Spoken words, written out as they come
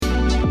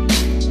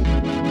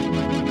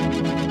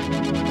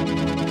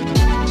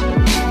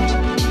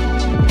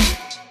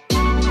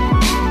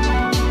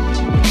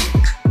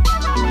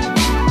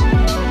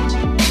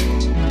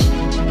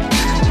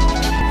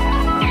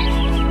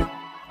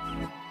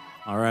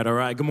All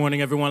right. Good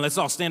morning, everyone. Let's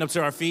all stand up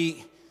to our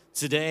feet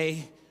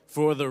today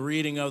for the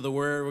reading of the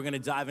word. We're going to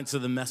dive into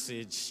the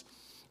message.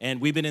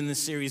 And we've been in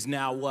this series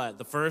now, what?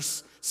 The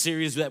first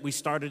series that we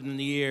started in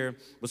the year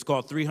was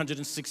called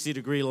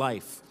 360-Degree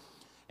Life.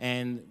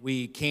 And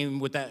we came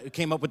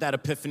up with that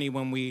epiphany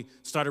when we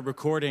started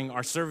recording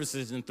our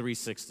services in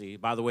 360.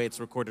 By the way, it's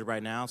recorded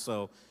right now,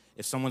 so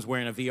if someone's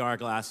wearing a VR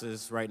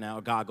glasses right now,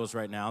 or goggles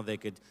right now, they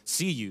could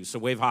see you. So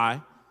wave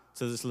hi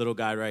to this little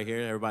guy right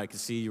here. Everybody can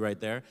see you right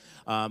there.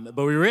 But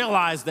we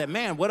realized that,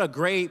 man, what a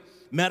great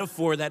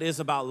metaphor that is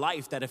about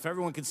life, that if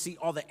everyone could see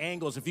all the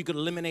angles, if you could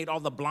eliminate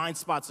all the blind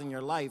spots in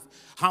your life,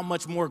 how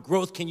much more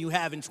growth can you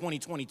have in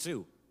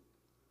 2022,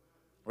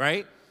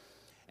 right?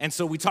 And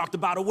so we talked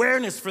about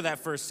awareness for that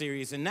first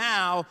series, and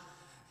now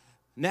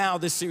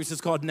this series is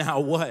called Now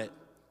What?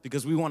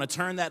 Because we want to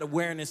turn that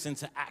awareness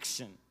into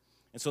action.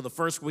 And so the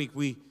first week,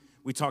 we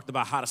talked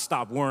about how to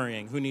stop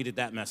worrying. Who needed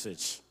that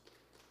message?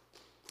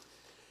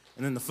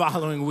 And then the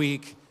following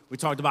week, we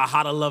talked about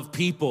how to love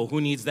people.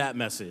 Who needs that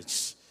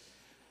message?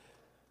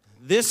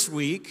 This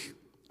week,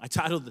 I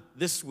titled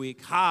this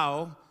week,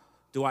 How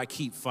Do I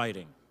Keep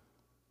Fighting?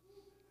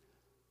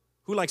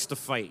 Who likes to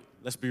fight?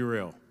 Let's be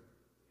real.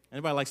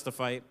 Anybody likes to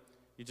fight?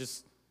 You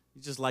just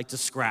like to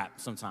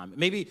scrap sometimes.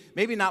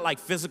 Maybe not like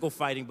physical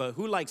fighting, but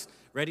who likes,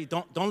 ready?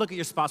 Don't look at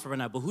your spots right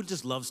now, but who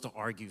just loves to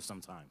argue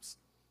sometimes?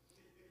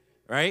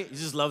 Right? You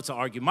just love to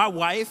argue. My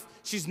wife,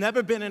 she's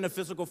never been in a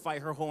physical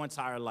fight her whole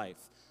entire life.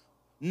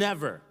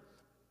 Never.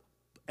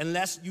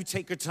 Unless you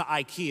take her to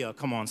IKEA.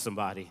 Come on,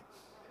 somebody.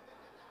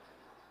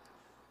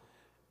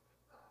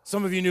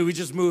 Some of you knew we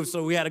just moved,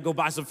 so we had to go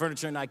buy some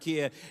furniture in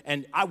IKEA.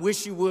 And I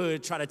wish you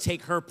would try to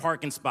take her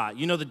parking spot.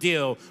 You know the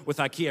deal with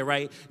IKEA,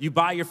 right? You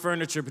buy your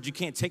furniture, but you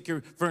can't take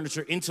your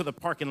furniture into the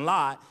parking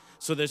lot.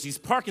 So there's these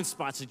parking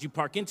spots that you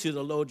park into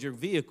to load your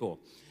vehicle.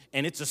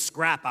 And it's a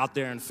scrap out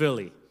there in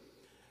Philly.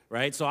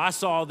 Right? So I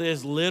saw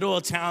this little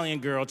Italian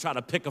girl try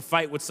to pick a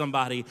fight with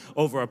somebody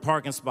over a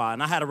parking spot.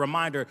 And I had a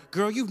reminder,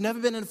 girl, you've never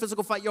been in a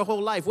physical fight your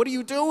whole life. What are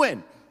you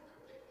doing?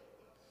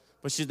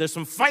 But there's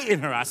some fight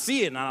in her. I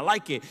see it and I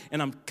like it.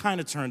 And I'm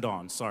kind of turned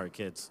on. Sorry,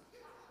 kids.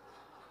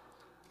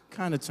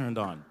 Kind of turned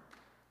on.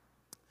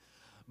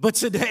 But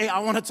today I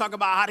want to talk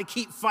about how to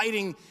keep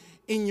fighting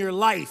in your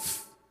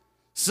life.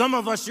 Some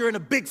of us, you're in a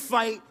big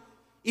fight.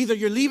 Either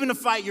you're leaving a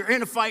fight, you're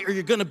in a fight, or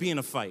you're going to be in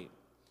a fight.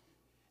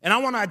 And I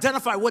want to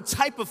identify what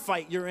type of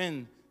fight you're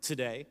in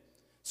today.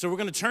 So we're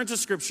going to turn to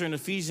Scripture in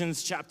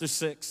Ephesians chapter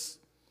 6.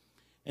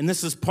 And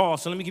this is Paul.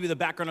 So let me give you the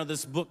background of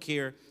this book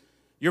here.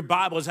 Your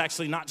Bible is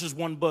actually not just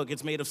one book.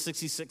 It's made of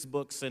 66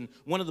 books. And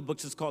one of the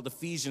books is called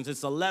Ephesians.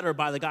 It's a letter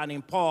by the guy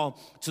named Paul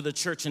to the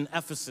church in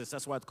Ephesus.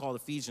 That's why it's called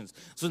Ephesians.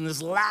 So in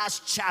this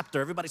last chapter,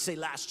 everybody say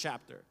last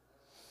chapter.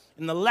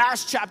 In the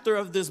last chapter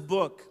of this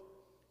book,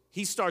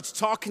 he starts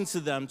talking to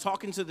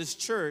this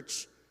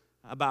church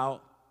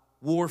about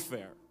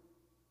warfare,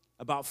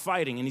 about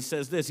fighting. And he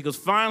says this, he goes,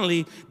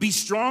 finally, be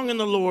strong in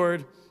the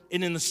Lord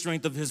and in the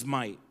strength of his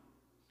might.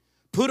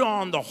 Put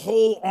on the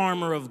whole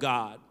armor of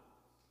God,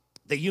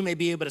 that you may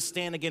be able to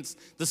stand against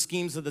the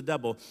schemes of the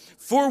devil.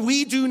 For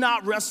we do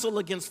not wrestle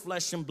against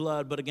flesh and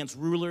blood, but against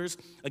rulers,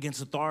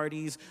 against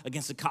authorities,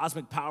 against the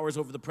cosmic powers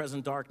over the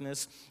present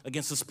darkness,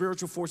 against the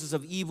spiritual forces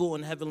of evil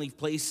in heavenly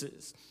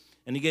places.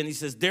 And again, he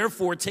says,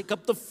 therefore, take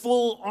up the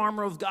full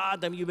armor of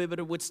God that you may be able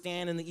to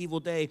withstand in the evil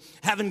day.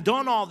 Having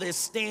done all this,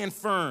 stand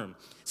firm.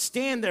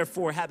 Stand,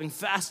 therefore, having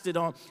fasted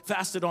on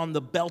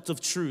the belt of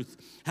truth,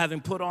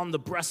 having put on the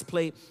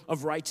breastplate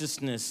of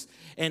righteousness,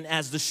 and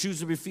as the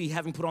shoes of your feet,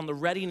 having put on the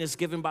readiness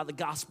given by the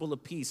gospel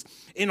of peace.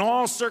 In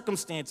all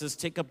circumstances,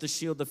 take up the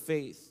shield of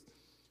faith,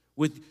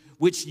 with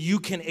which you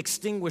can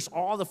extinguish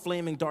all the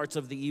flaming darts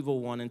of the evil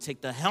one, and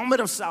take the helmet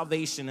of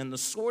salvation and the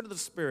sword of the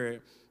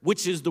Spirit,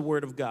 which is the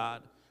word of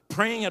God,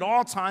 praying at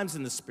all times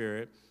in the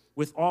Spirit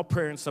with all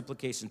prayer and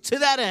supplication. To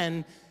that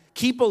end,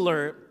 keep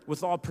alert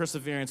with all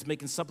perseverance,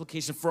 making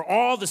supplication for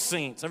all the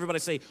saints. Everybody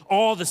say,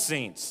 all the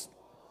saints.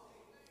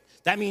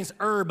 That means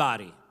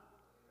everybody.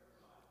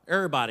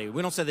 Everybody.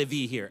 We don't say the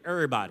V here.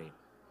 Everybody.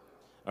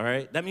 All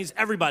right? That means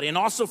everybody. And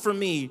also for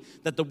me,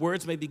 that the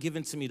words may be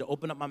given to me to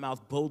open up my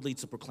mouth boldly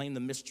to proclaim the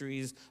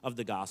mysteries of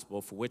the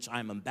gospel, for which I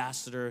am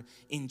ambassador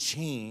in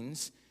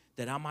chains,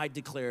 that I might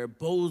declare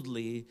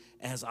boldly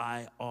as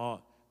I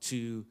ought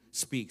to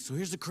speak. So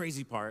here's the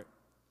crazy part.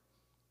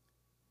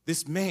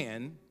 This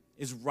man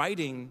is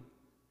writing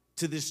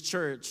to this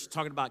church,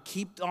 talking about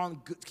keep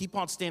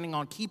on standing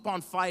on, keep on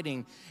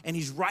fighting, and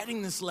he's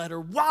writing this letter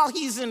while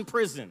he's in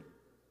prison.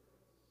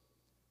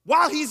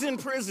 While he's in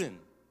prison,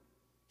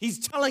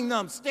 he's telling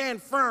them,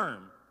 stand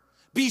firm,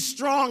 be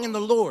strong in the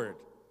Lord,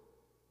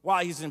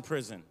 while he's in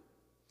prison.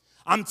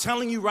 I'm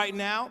telling you right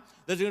now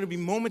that there are going to be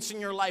moments in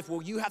your life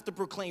where you have to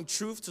proclaim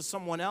truth to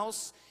someone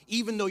else,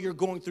 even though you're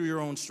going through your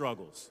own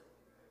struggles.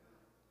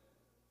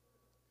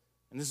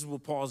 And this is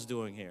what Paul's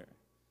doing here.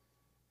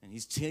 And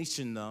he's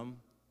teaching them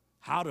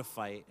how to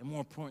fight, and more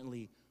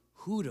importantly,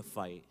 who to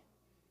fight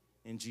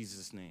in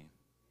Jesus' name.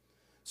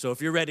 So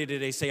if you're ready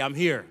today, say, I'm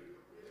here.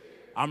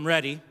 I'm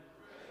ready.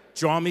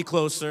 Draw me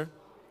closer.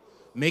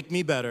 Make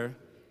me better.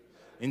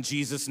 in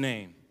Jesus'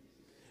 name.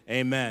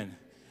 Amen.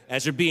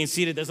 As you're being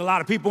seated, there's a lot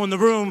of people in the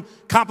room.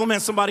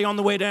 Compliment somebody on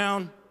the way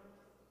down.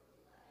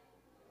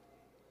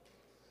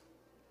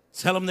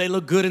 Tell them they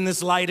look good in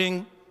this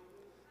lighting.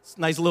 It's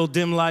nice little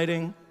dim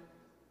lighting.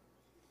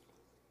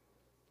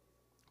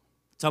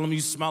 Tell them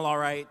you smell all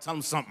right. Tell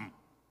them something.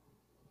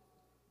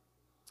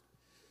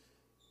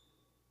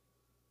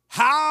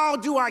 How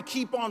do I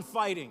keep on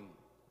fighting?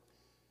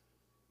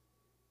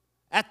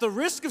 At the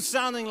risk of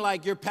sounding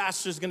like your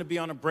pastor's going to be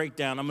on a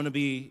breakdown, I'm going to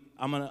be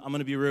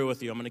real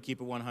with you. I'm going to keep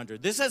it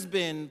 100. This has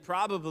been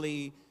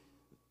probably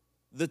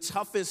the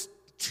toughest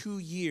 2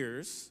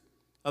 years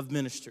of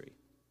ministry.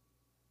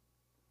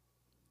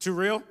 Too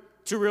real?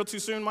 Too real too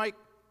soon, Mike?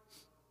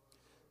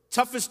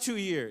 Toughest 2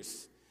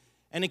 years.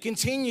 And it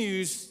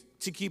continues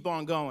to keep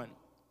on going.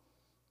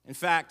 In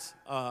fact,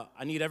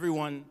 I need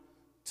everyone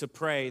to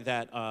pray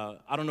that,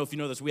 I don't know if you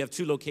know this, we have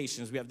 2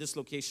 locations. We have this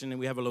location and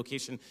we have a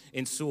location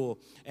in Sewell.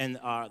 And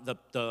the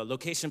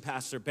location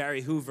pastor,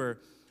 Barry Hoover,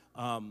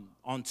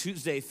 on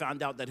Tuesday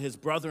found out that his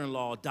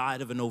brother-in-law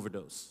died of an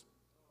overdose.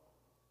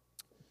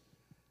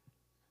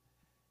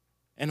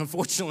 And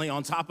unfortunately,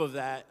 on top of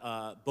that,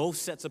 both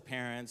sets of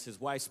parents, his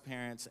wife's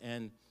parents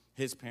and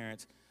his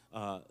parents,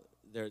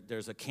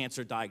 there's a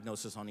cancer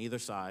diagnosis on either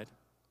side.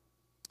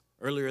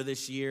 Earlier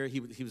this year,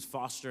 he was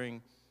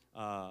fostering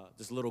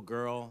this little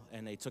girl,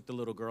 and they took the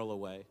little girl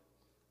away,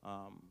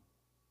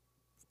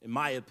 in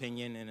my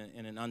opinion,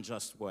 in an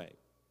unjust way.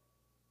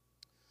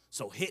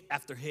 So hit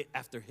after hit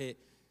after hit,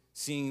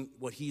 seeing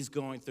what he's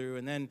going through.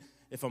 And then,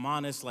 if I'm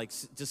honest, like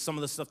just some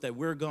of the stuff that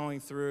we're going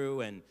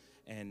through, and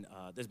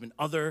there's been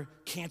other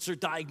cancer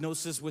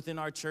diagnoses within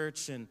our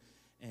church, and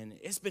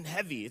it's been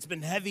heavy. It's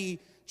been heavy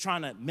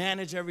trying to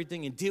manage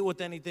everything and deal with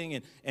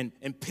anything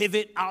and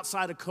pivot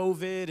outside of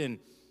COVID,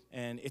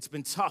 and it's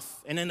been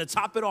tough. And then to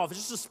top it off, it's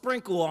just a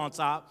sprinkle on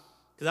top,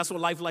 because that's what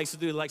life likes to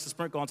do. It likes to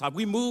sprinkle on top.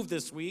 We moved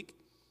this week,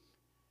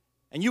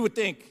 and you would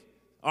think,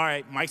 all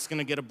right, Mike's going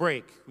to get a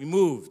break. We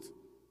moved,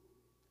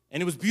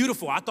 and it was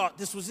beautiful. I thought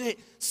this was it.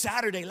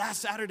 Last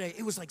Saturday,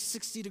 it was like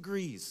 60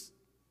 degrees.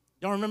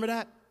 Y'all remember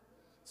that?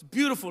 It's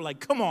beautiful.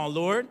 Like, come on,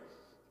 Lord.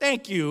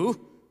 Thank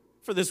you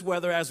for this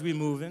weather as we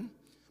move in.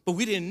 But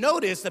we didn't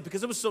notice that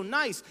because it was so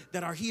nice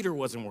that our heater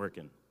wasn't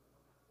working.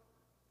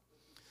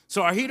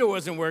 So our heater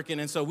wasn't working,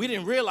 and so we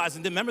didn't realize.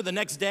 And then remember the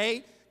next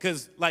day,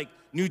 because like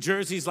New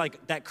Jersey's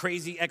like that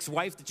crazy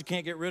ex-wife that you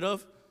can't get rid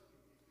of.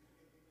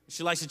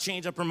 She likes to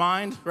change up her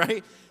mind,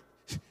 right?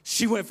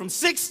 She went from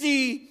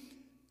 60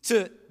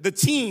 to the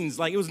teens.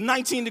 Like it was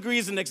 19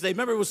 degrees the next day.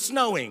 Remember, it was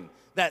snowing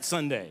that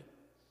Sunday,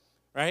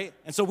 right?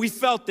 And so we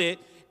felt it,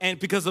 and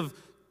because of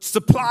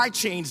supply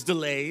chain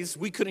delays,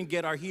 we couldn't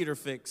get our heater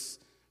fixed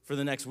for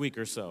the next week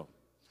or so.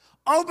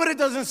 Oh, but it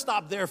doesn't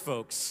stop there,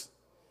 folks.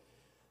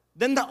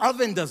 Then the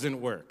oven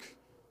doesn't work,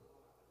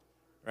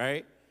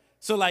 right?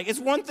 So, like, it's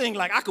one thing,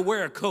 like, I could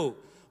wear a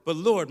coat, but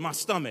Lord, my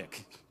stomach.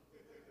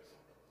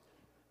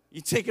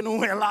 You're taking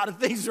away a lot of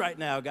things right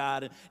now,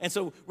 God. And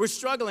so we're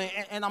struggling,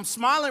 and I'm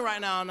smiling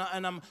right now,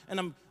 and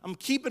I'm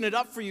keeping it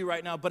up for you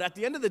right now. But at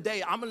the end of the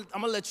day, I'm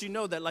gonna let you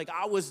know that, like,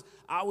 I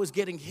was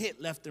getting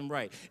hit left and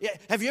right. Yeah,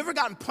 have you ever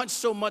gotten punched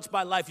so much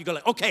by life, you go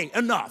like, okay,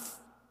 enough.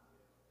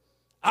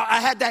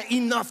 I had that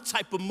enough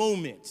type of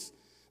moment.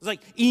 It's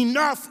like,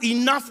 enough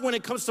when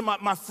it comes to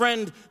my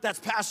friend that's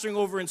pastoring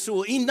over in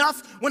Sewell.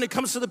 Enough when it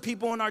comes to the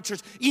people in our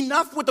church.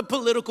 Enough with the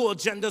political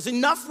agendas.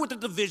 Enough with the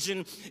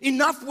division.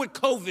 Enough with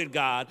COVID,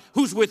 God.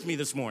 Who's with me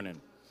this morning?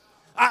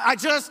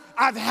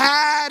 I've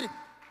had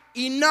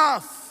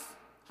enough.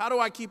 How do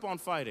I keep on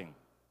fighting?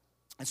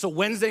 And so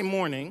Wednesday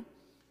morning,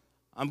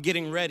 I'm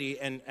getting ready,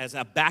 and as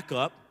a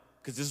backup,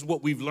 because this is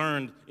what we've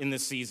learned in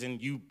this season,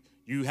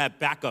 you have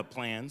backup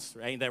plans,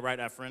 right? Ain't that right,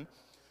 Efren?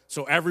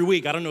 So every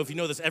week, I don't know if you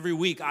know this, every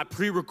week I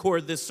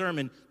pre-record this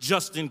sermon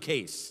just in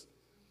case.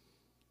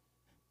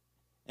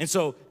 And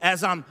so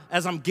as I'm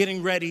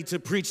getting ready to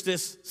preach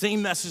this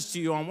same message to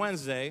you on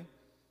Wednesday,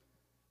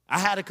 I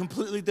had a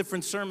completely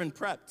different sermon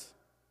prepped.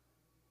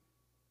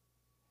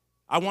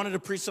 I wanted to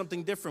preach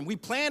something different. We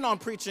planned on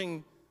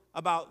preaching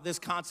about this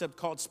concept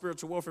called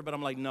spiritual warfare, but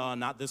I'm like, no,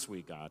 not this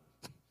week, God.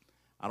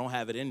 I don't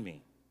have it in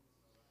me.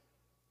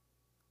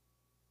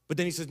 But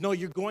then he says, no,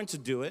 you're going to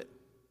do it,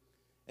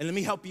 and let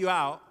me help you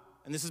out.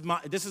 And this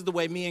is the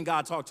way me and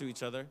God talk to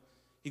each other.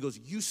 He goes,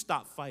 you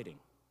stop fighting.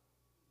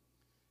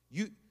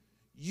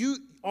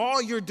 All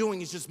you're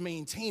doing is just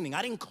maintaining.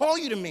 I didn't call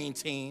you to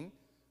maintain.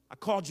 I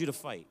called you to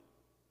fight.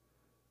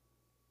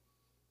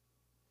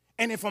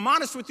 And if I'm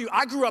honest with you,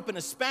 I grew up in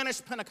a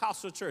Spanish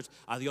Pentecostal church.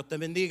 A Dios te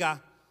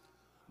bendiga.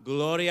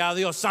 Gloria a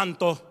Dios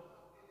santo.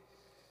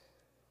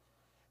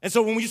 And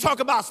so when you talk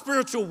about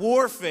spiritual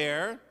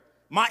warfare,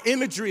 my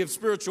imagery of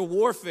spiritual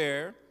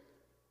warfare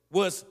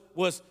was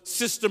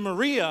Sister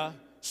Maria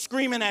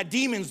screaming at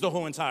demons the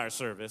whole entire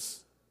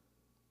service,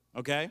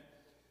 okay?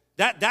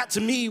 That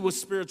to me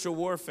was spiritual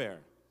warfare.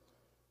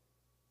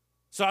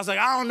 So I was like,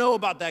 I don't know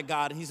about that,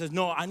 God. And he says,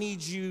 no, I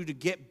need you to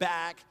get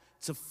back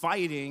to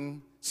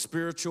fighting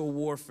spiritual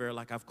warfare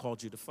like I've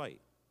called you to fight.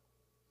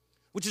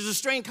 Which is a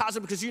strange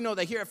concept because you know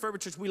that here at Fervor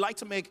Church, we like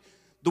to make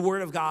the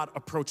word of God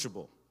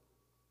approachable.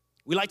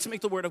 We like to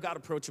make the word of God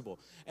approachable.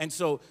 And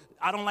so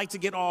I don't like to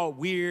get all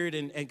weird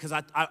and because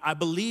I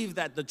believe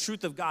that the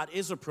truth of God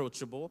is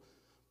approachable,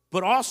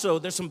 but also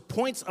there's some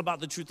points about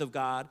the truth of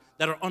God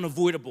that are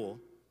unavoidable,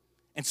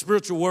 and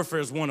spiritual warfare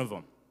is one of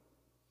them.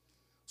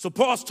 So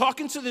Paul's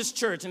talking to this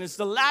church, and it's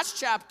the last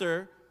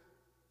chapter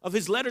of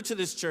his letter to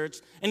this church,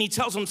 and he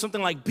tells them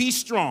something like, be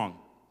strong.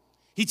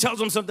 He tells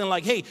them something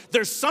like, hey,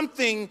 there's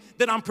something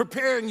that I'm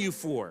preparing you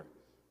for.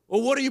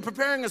 Well, what are you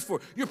preparing us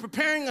for? You're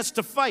preparing us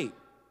to fight.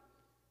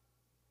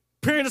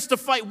 Preparing us to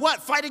fight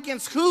what? Fight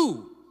against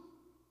who?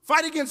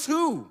 Fight against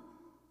who?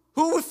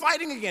 Who are we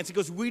fighting against? He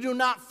goes, we do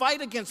not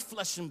fight against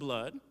flesh and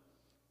blood.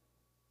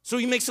 So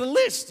he makes a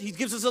list. He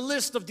gives us a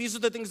list of these are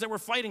the things that we're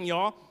fighting,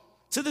 y'all.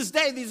 To this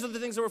day, these are the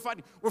things that we're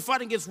fighting. We're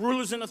fighting against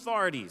rulers and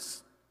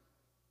authorities.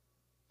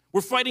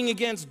 We're fighting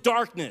against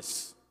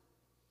darkness.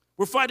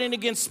 We're fighting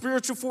against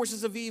spiritual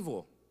forces of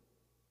evil.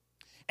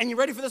 And you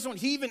ready for this one?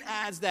 He even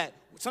adds that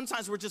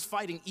sometimes we're just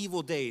fighting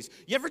evil days.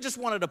 You ever just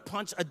wanted to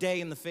punch a day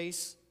in the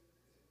face?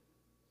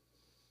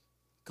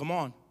 Come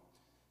on.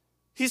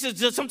 He says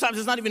just sometimes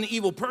it's not even an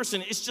evil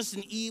person. It's just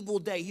an evil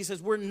day. He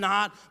says we're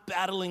not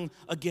battling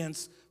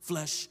against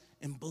flesh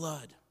and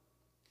blood.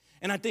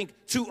 And I think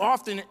too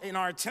often in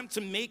our attempt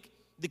to make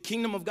the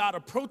kingdom of God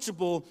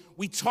approachable,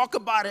 we talk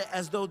about it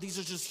as though these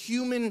are just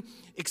human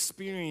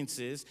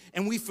experiences,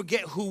 and we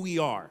forget who we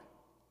are.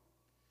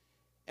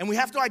 And we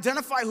have to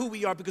identify who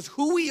we are, because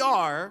who we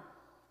are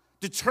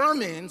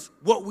determines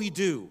what we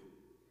do.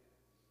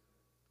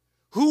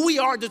 Who we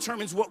are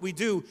determines what we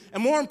do.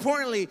 And more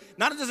importantly,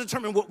 not does it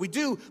determine what we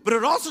do, but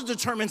it also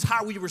determines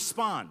how we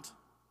respond.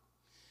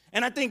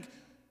 And I think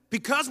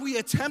because we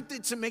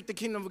attempted to make the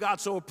kingdom of God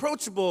so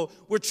approachable,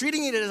 we're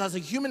treating it as a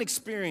human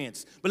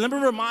experience. But let me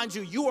remind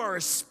you, you are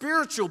a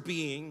spiritual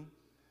being.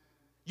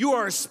 You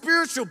are a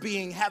spiritual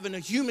being having a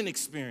human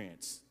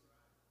experience.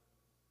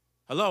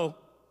 Hello?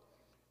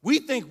 We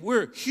think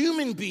we're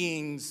human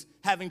beings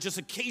having just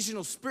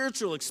occasional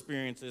spiritual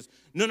experiences.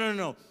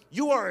 No.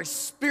 You are a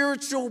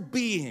spiritual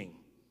being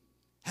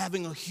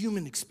having a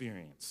human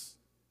experience.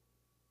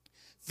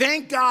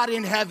 Thank God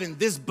in heaven,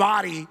 this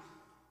body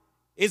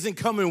isn't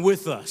coming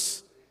with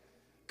us.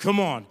 Come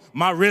on,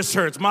 my wrist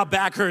hurts, my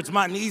back hurts,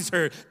 my knees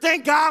hurt.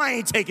 Thank God I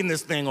ain't taking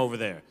this thing over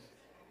there.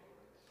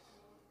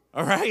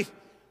 All right?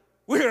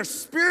 We are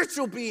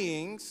spiritual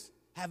beings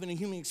having a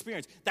human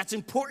experience. That's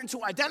important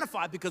to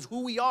identify because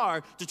who we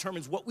are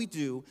determines what we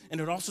do,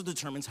 and it also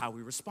determines how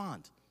we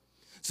respond.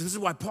 So this is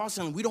why Paul's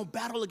saying we don't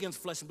battle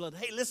against flesh and blood.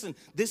 Hey, listen,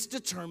 this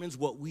determines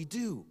what we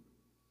do.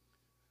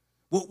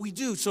 What we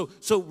do. So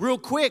real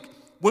quick,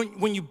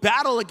 when you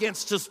battle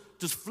against just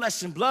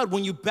flesh and blood,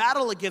 when you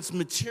battle against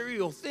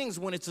material things,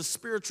 when it's a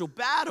spiritual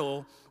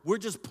battle, we're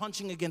just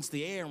punching against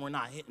the air and we're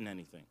not hitting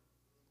anything.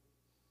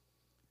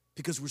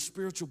 Because we're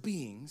spiritual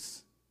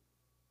beings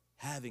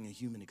having a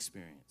human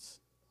experience.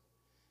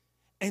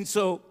 And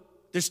so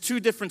there's two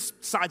different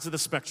sides of the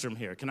spectrum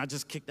here. Can I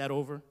just kick that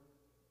over?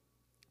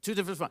 Two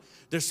different spots.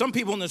 There's some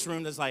people in this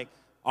room that's like,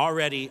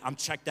 already, I'm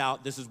checked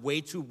out. This is way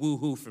too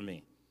woo-hoo for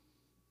me.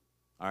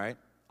 All right?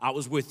 I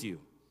was with you.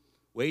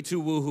 Way too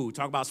woo-hoo.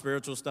 Talk about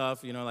spiritual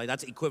stuff, like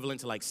that's equivalent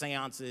to like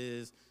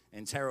seances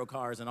and tarot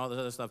cards and all this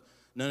other stuff.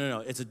 No.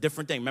 It's a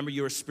different thing. Remember,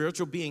 you're a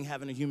spiritual being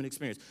having a human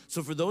experience.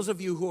 So for those of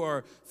you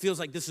who feels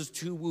like this is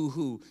too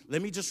woo-hoo,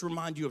 let me just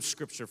remind you of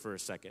Scripture for a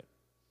second.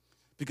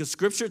 Because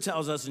Scripture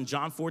tells us in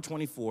John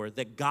 4:24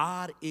 that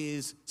God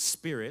is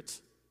spirit.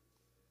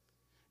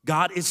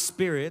 God is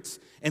spirit,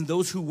 and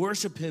those who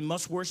worship him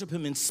must worship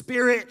him in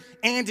spirit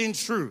and in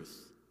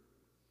truth.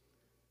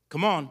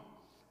 Come on.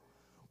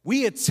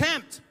 We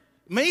attempt,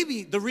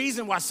 maybe the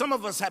reason why some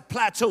of us have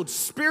plateaued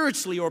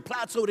spiritually or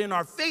plateaued in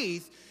our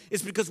faith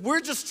is because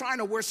we're just trying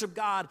to worship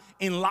God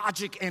in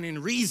logic and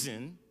in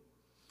reason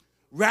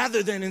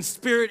rather than in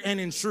spirit and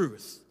in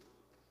truth.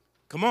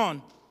 Come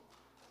on.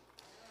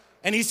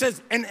 And he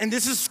says, and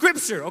this is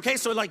Scripture, okay?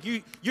 So like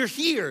you're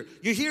here.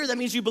 You're here, that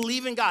means you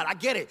believe in God. I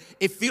get it.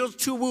 It feels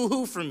too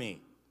woo-hoo for me.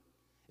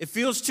 It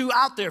feels too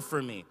out there for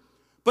me.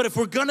 But if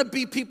we're gonna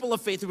be people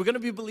of faith, if we're gonna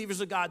be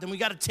believers of God, then we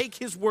gotta take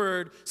his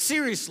word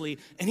seriously.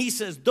 And he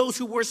says, those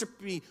who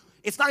worship me,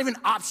 it's not even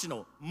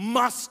optional,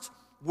 must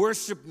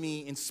worship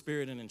me in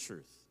spirit and in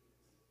truth.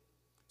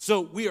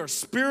 So we are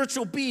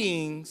spiritual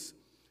beings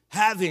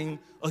having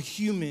a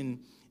human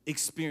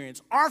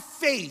experience. Our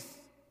faith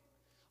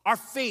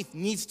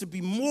needs to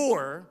be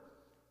more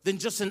than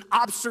just an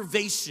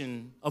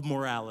observation of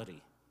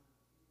morality.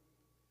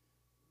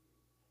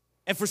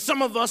 And for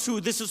some of us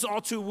who this is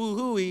all too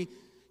woo-hooey,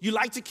 you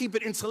like to keep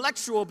it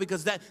intellectual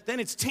because then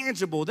it's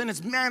tangible, then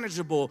it's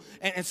manageable.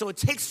 And so it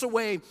takes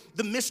away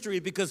the mystery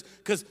because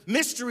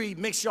mystery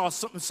makes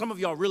some of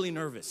y'all really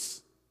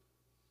nervous.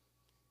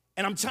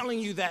 And I'm telling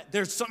you that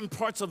there's certain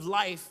parts of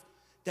life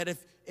that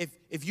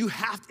if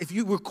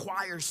you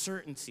require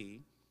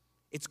certainty,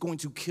 it's going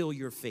to kill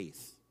your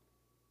faith.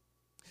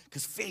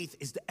 Because faith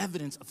is the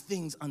evidence of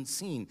things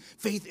unseen.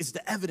 Faith is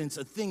the evidence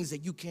of things that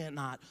you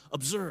cannot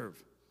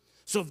observe.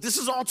 So if this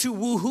is all too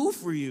woo-hoo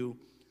for you,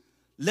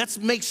 let's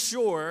make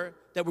sure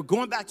that we're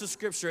going back to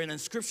Scripture, and then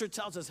Scripture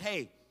tells us,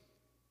 hey,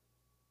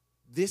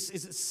 this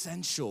is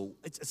essential.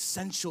 It's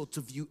essential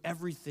to view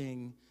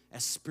everything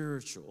as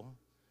spiritual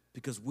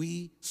because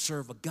we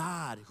serve a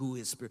God who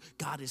is spirit.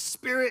 God is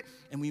spirit,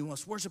 and we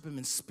must worship him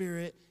in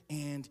spirit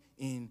and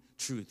in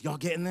truth. Y'all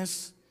getting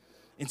this?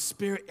 In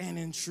spirit and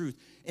in truth.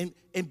 And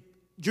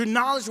your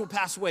knowledge will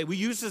pass away. We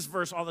use this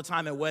verse all the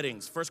time at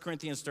weddings, 1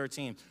 Corinthians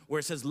 13, where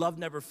it says love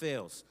never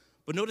fails.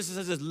 But notice it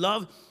says this,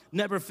 love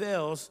never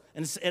fails.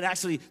 And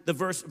actually, the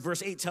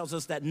verse 8 tells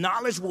us that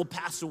knowledge will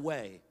pass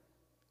away,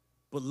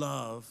 but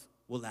love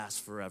will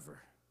last forever.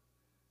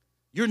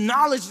 Your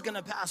knowledge is going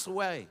to pass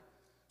away.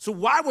 So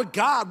why would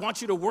God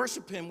want you to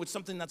worship him with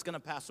something that's going to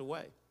pass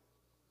away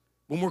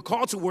when we're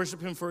called to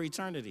worship him for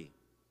eternity?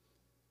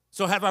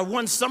 So have I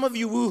won some of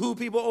you woo-hoo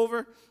people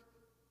over?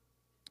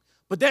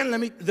 But then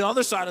the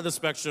other side of the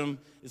spectrum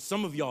is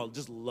some of y'all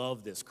just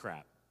love this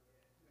crap.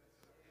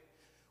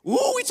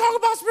 Ooh, we talk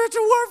about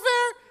spiritual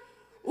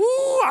warfare?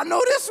 Ooh, I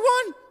know this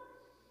one.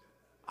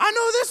 I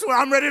know this one.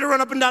 I'm ready to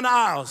run up and down the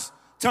aisles.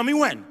 Tell me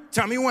when.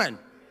 Tell me when.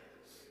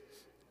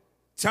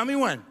 Tell me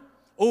when.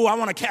 Ooh, I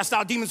want to cast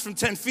out demons from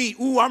 10 feet.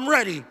 Ooh, I'm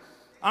ready.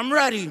 I'm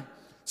ready.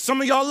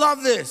 Some of y'all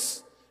love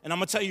this. And I'm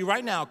going to tell you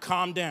right now,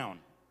 calm down.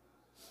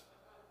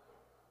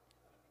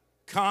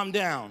 Calm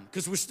down,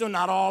 because we're still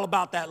not all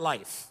about that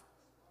life.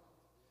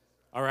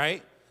 All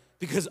right?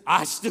 Because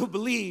I still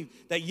believe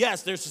that,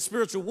 yes, there's a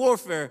spiritual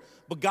warfare,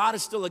 but God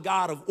is still a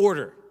God of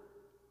order.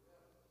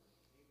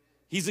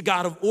 He's a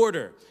God of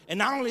order. And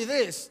not only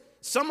this,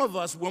 some of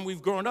us, when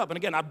we've grown up, and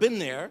again, I've been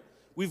there,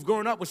 we've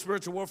grown up with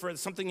spiritual warfare,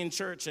 something in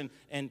church,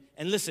 and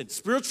listen,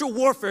 spiritual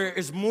warfare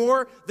is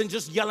more than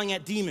just yelling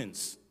at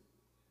demons.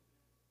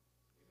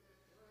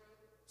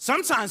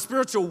 Sometimes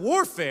spiritual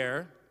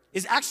warfare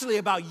is actually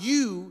about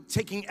you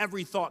taking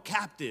every thought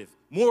captive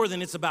more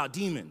than it's about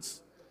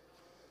demons.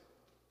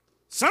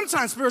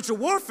 Sometimes spiritual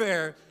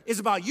warfare is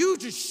about you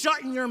just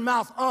shutting your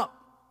mouth up.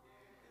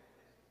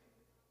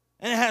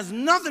 And it has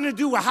nothing to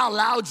do with how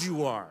loud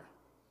you are.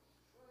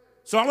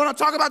 So I want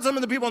to talk about some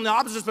of the people on the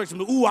opposite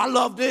spectrum. Ooh, I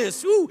love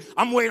this. Ooh,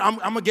 I'm going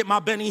to get my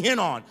Benny Hinn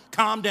on.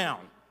 Calm down.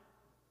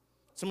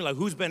 Somebody like,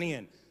 who's Benny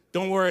Hinn?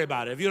 Don't worry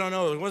about it. If you don't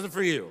know, it wasn't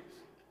for you.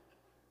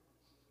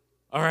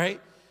 All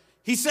right?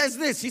 He says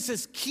this. He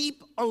says,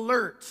 keep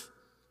alert.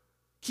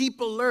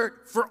 Keep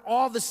alert for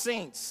all the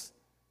saints.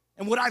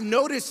 And what I've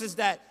noticed is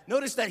that,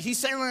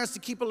 he's telling us to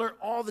keep alert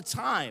all the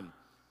time.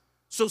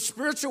 So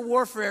spiritual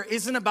warfare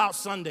isn't about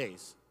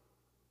Sundays.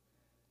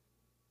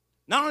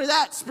 Not only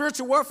that,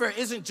 spiritual warfare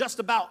isn't just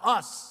about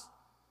us.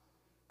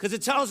 Because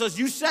it tells us,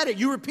 you said it,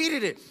 you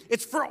repeated it.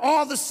 It's for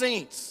all the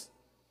saints.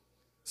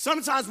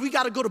 Sometimes we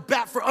got to go to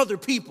bat for other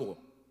people.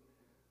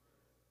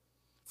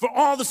 For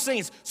all the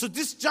saints. So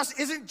this just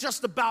isn't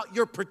just about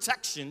your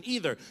protection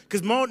either.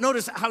 Because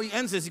notice how he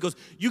ends this. He goes,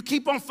 you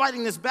keep on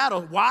fighting this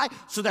battle. Why?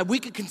 So that we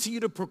can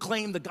continue to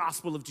proclaim the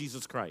gospel of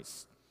Jesus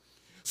Christ.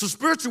 So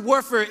spiritual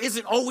warfare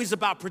isn't always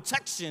about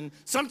protection.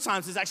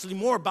 Sometimes it's actually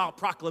more about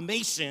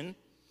proclamation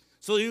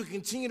so that you can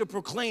continue to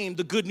proclaim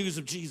the good news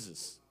of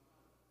Jesus.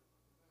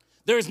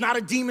 There is not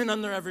a demon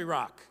under every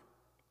rock.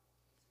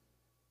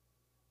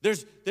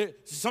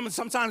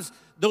 Sometimes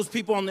those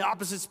people on the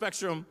opposite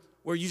spectrum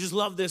where you just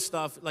love this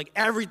stuff, like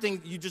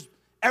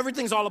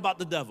everything's all about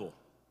the devil.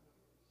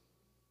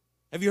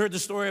 Have you heard the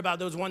story about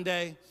there was one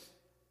day,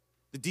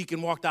 the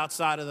deacon walked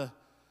outside of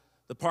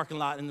the parking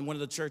lot in one of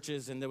the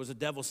churches, and there was a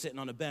devil sitting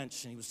on a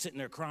bench, and he was sitting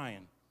there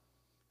crying.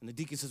 And the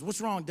deacon says,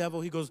 what's wrong,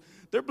 devil? He goes,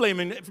 they're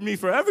blaming me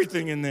for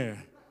everything in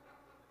there.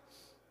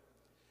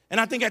 And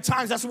I think at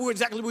times that's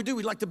exactly what we do.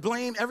 We like to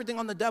blame everything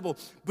on the devil.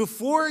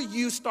 Before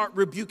you start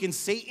rebuking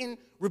Satan,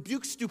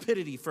 rebuke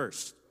stupidity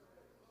first.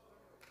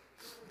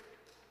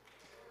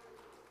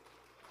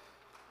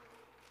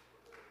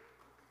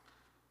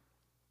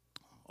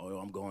 Oh,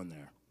 I'm going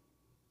there.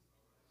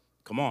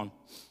 Come on.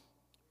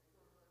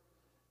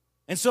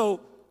 And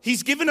so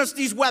he's given us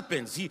these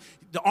weapons,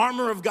 the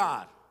armor of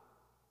God,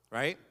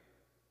 right?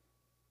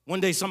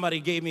 One day somebody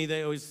gave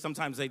me,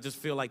 sometimes they just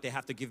feel like they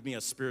have to give me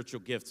a spiritual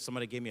gift.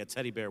 Somebody gave me a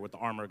teddy bear with the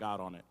armor of God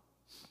on it.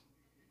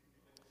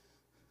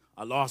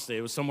 I lost it.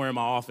 It was somewhere in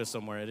my office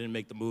somewhere. I didn't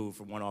make the move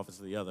from one office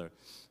to the other.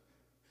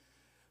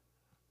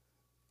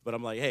 But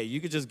I'm like, hey,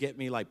 you could just get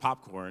me like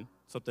popcorn,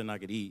 something I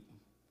could eat.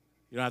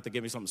 You don't have to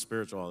give me something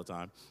spiritual all the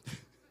time.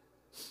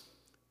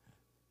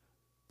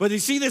 But you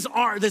see these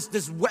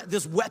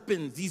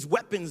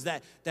weapons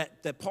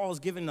that Paul's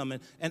given them.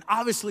 And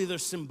obviously they're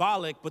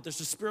symbolic, but there's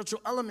a spiritual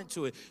element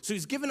to it. So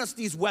he's given us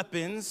these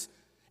weapons,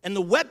 and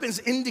the weapons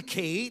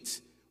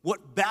indicate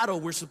what battle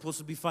we're supposed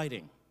to be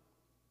fighting.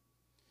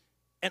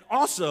 And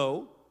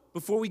also,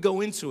 before we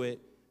go into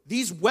it,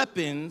 these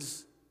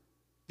weapons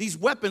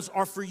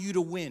are for you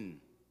to win.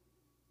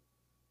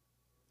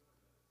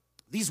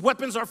 These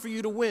weapons are for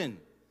you to win.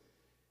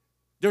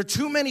 There are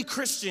too many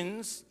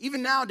Christians,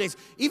 even nowadays,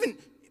 even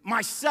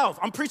myself,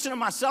 I'm preaching to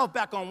myself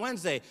back on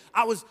Wednesday.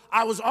 I was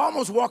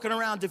almost walking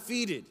around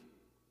defeated.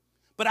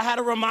 But I had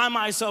to remind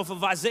myself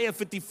of Isaiah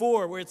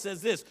 54, where it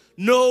says this,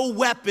 no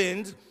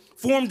weapon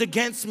formed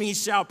against me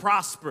shall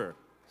prosper.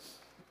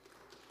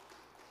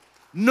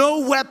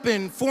 No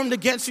weapon formed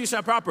against you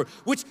shall prosper.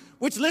 Which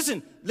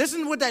listen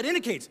to what that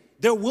indicates.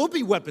 There will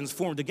be weapons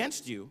formed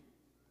against you,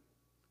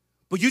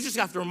 but you just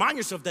have to remind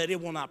yourself that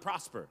it will not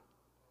prosper.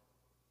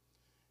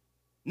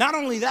 Not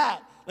only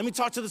that, let me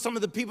talk to some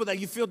of the people that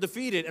you feel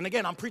defeated. And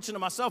again, I'm preaching to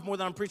myself more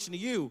than I'm preaching to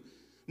you.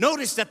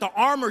 Notice that the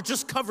armor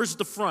just covers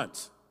the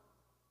front.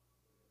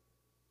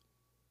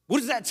 What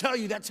does that tell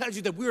you? That tells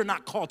you that we are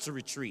not called to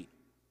retreat.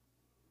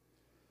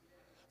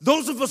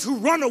 Those of us who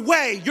run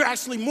away, you're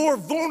actually more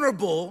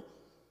vulnerable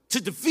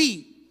to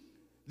defeat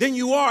than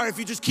you are if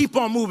you just keep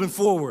on moving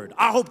forward.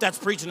 I hope that's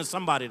preaching to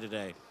somebody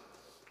today.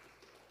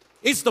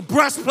 It's the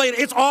breastplate.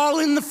 It's all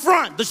in the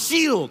front. The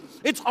shield.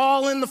 It's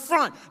all in the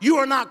front. You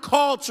are not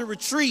called to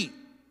retreat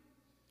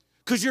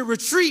because your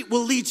retreat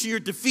will lead to your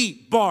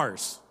defeat.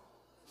 Bars.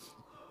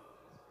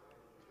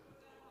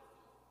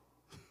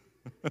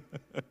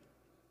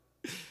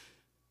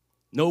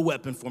 No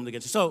weapon formed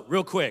against you. So,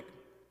 real quick,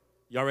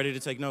 y'all ready to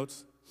take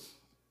notes?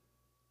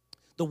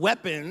 The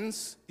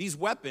weapons, these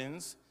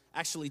weapons,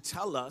 actually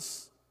tell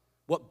us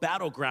what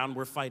battleground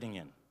we're fighting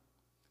in.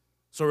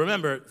 So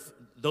remember,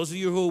 those of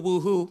you who are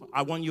woo-hoo,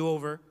 I won you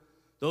over.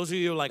 Those of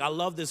you who are like, I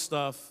love this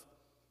stuff,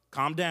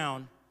 calm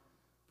down,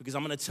 because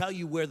I'm going to tell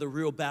you where the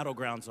real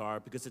battlegrounds are,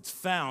 because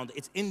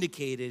it's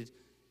indicated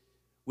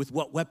with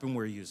what weapon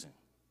we're using.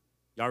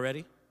 Y'all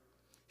ready?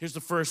 Here's the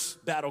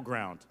first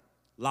battleground,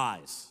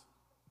 lies.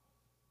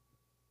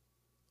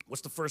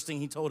 What's the first thing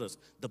he told us?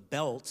 The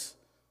belt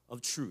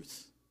of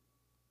truth.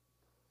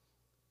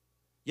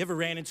 You ever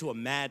ran into a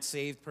mad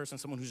saved person,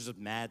 someone who's just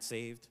mad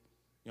saved?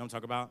 You know what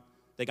I'm talking about?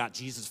 They got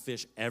Jesus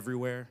fish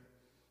everywhere.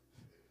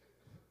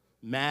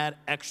 Mad,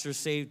 extra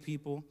saved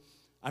people.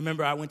 I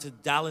remember I went to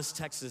Dallas,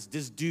 Texas.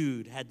 This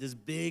dude had this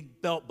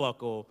big belt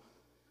buckle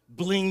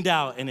blinged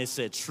out, and it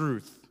said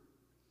truth.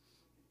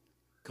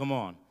 Come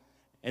on.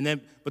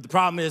 But the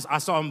problem is, I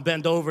saw him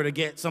bend over to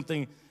get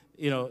something,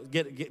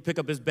 pick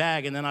up his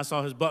bag, and then I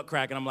saw his butt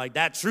crack, and I'm like,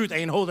 that truth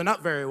ain't holding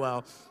up very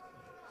well.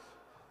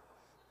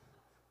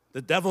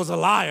 The devil's a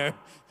liar.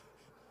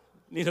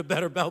 Need a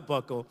better belt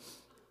buckle.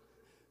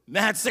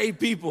 Mad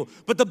saved people.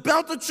 But the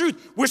belt of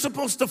truth, we're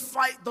supposed to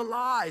fight the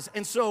lies.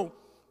 And so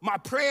my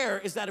prayer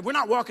is that if we're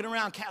not walking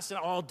around casting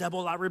out, oh,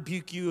 devil, I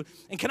rebuke you.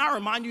 And can I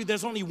remind you,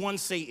 there's only one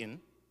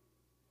Satan.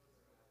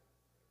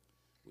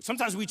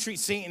 Sometimes we treat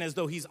Satan as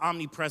though he's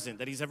omnipresent,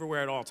 that he's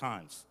everywhere at all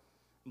times.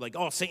 Like,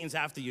 oh, Satan's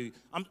after you.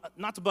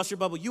 Not to bust your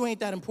bubble, you ain't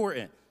that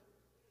important.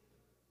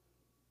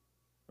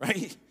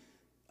 Right?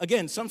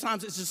 Again,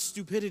 sometimes it's just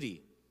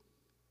stupidity.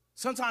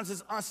 Sometimes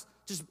it's us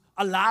just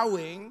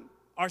allowing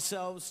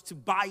ourselves to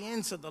buy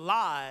into the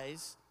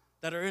lies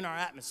that are in our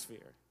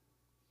atmosphere.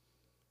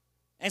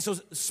 And so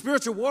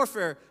spiritual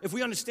warfare, if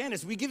we understand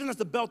this, we're giving us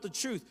the belt of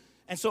truth.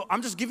 And so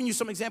I'm just giving you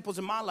some examples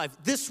in my life.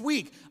 This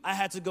week, I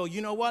had to go,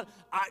 you know what?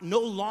 No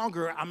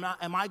longer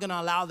am I going to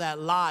allow that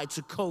lie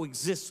to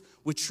coexist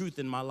with truth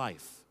in my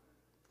life.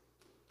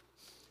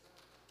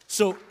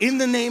 So in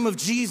the name of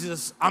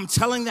Jesus, I'm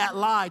telling that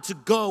lie to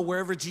go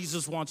wherever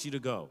Jesus wants you to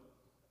go.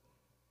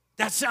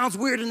 That sounds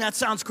weird and that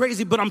sounds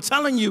crazy, but I'm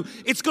telling you,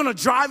 it's going to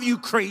drive you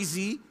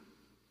crazy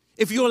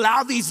if you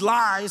allow these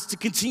lies to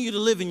continue to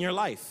live in your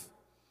life.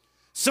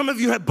 Some of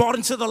you have bought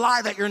into the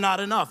lie that you're not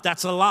enough.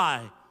 That's a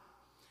lie.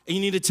 And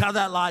you need to tell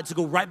that lie to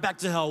go right back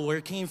to hell where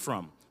it came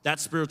from.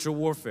 That's spiritual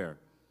warfare.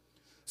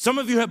 Some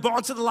of you have bought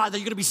into the lie that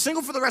you're going to be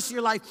single for the rest of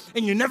your life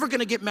and you're never going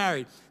to get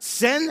married.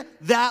 Send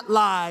that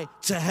lie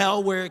to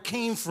hell where it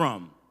came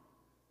from.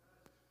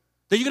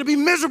 That you're going to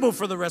be miserable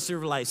for the rest of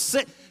your life.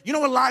 You know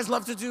what lies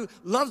love to do?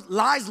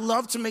 Lies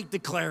love to make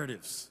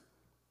declaratives.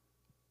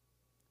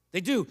 They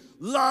do.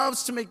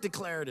 Loves to make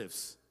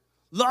declaratives.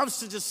 Loves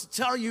to just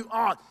tell you,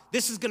 oh,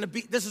 this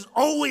is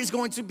always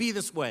going to be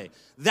this way.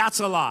 That's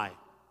a lie.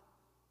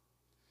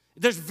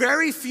 There's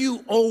very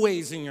few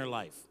always in your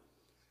life.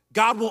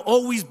 God will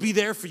always be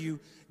there for you.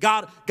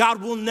 God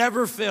will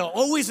never fail.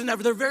 Always and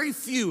never. There are very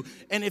few.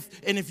 And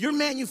if you're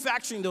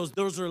manufacturing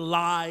those are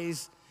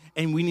lies.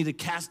 And we need to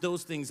cast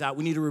those things out.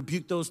 We need to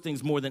rebuke those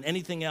things more than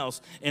anything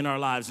else in our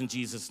lives in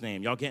Jesus'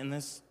 name. Y'all getting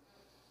this?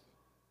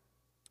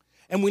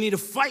 And we need to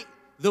fight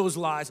those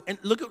lies. And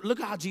look at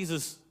how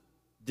Jesus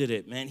did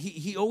it, man.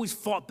 He always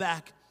fought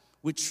back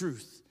with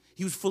truth.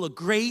 He was full of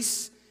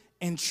grace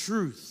and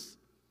truth.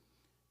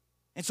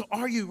 And so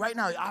are you right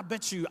now? I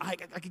bet you, I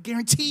can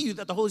guarantee you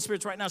that the Holy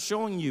Spirit's right now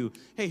showing you,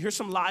 hey, here's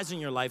some lies in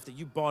your life that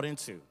you bought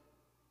into.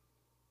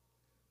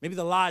 Maybe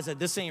the lies that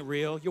this ain't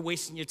real. You're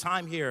wasting your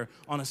time here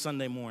on a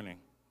Sunday morning.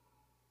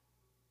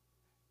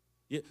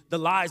 The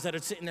lies that are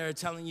sitting there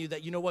telling you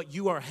that, you know what,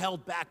 you are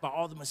held back by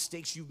all the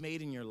mistakes you've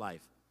made in your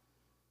life.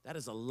 That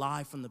is a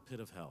lie from the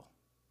pit of hell.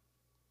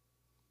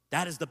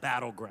 That is the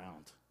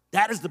battleground.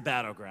 That is the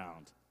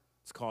battleground.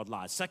 It's called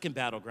lies. Second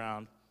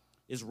battleground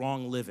is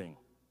wrong living.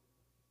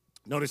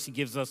 Notice he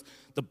gives us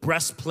the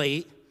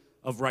breastplate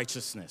of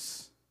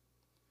righteousness.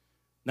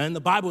 Now, in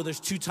the Bible, there's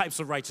two types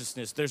of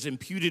righteousness. There's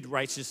imputed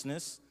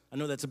righteousness. I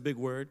know that's a big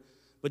word,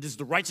 but this is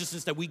the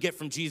righteousness that we get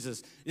from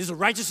Jesus. This is a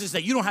righteousness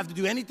that you don't have to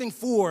do anything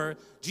for.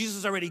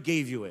 Jesus already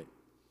gave you it.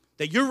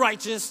 That you're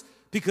righteous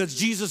because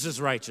Jesus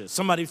is righteous.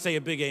 Somebody say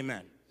a big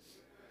amen.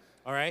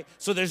 All right?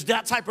 So there's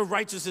that type of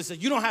righteousness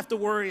that you don't have to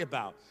worry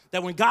about.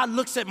 That when God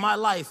looks at my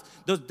life,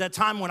 that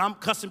time when I'm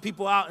cussing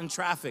people out in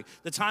traffic,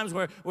 the times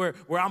where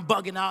I'm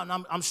bugging out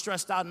and I'm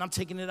stressed out and I'm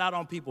taking it out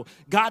on people,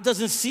 God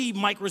doesn't see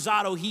Mike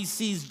Rosado, he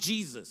sees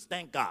Jesus.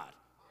 Thank God.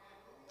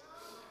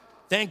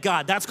 Thank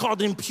God. That's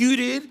called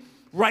imputed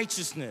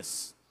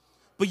righteousness.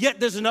 But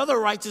yet there's another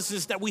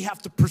righteousness that we have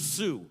to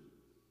pursue.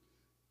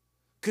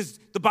 Because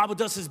the Bible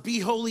does says, be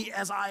holy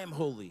as I am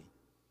holy.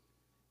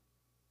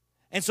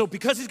 And so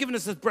because he's given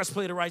us this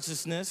breastplate of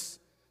righteousness,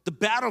 the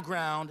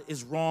battleground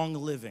is wrong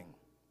living.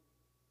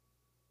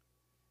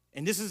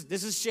 And this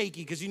is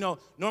shaky because,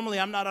 normally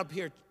I'm not up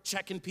here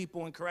checking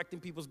people and correcting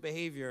people's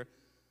behavior.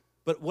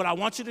 But what I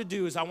want you to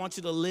do is I want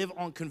you to live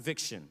on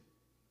conviction.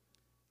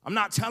 I'm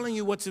not telling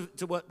you what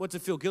to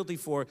feel guilty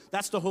for.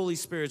 That's the Holy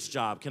Spirit's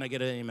job. Can I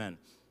get an amen?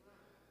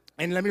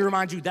 And let me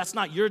remind you, that's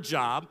not your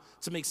job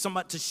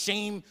to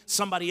shame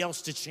somebody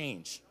else to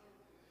change.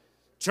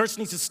 Church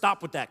needs to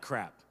stop with that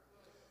crap.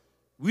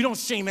 We don't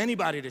shame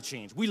anybody to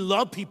change. We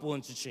love people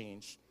into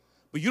change,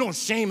 but you don't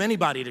shame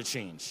anybody to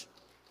change.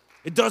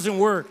 It doesn't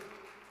work.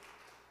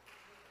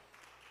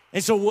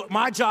 And so what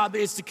my job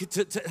is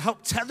to help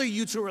tether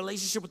you to a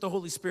relationship with the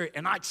Holy Spirit,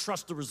 and I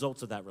trust the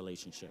results of that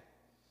relationship.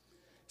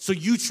 So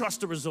you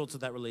trust the results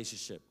of that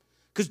relationship.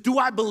 Because do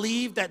I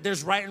believe that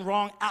there's right and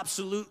wrong?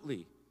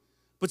 Absolutely.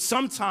 But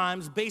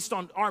sometimes, based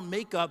on our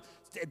makeup,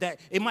 that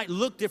it might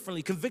look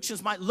differently.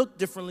 Convictions might look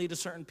differently to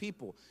certain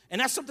people.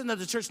 And that's something that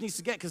the church needs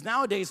to get, because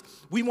nowadays,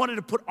 we wanted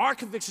to put our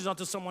convictions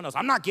onto someone else.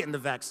 I'm not getting the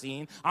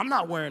vaccine. I'm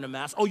not wearing a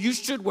mask. Oh, you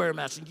should wear a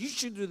mask. And you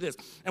should do this.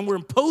 And we're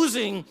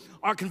imposing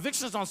our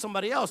convictions on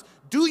somebody else.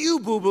 Do you,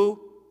 boo-boo.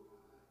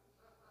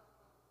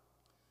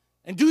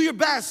 And do your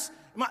best.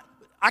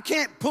 I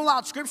can't pull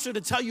out scripture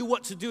to tell you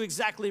what to do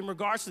exactly in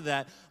regards to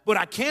that, but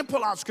I can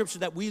pull out scripture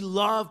that we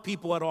love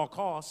people at all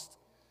costs.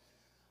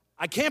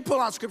 I can't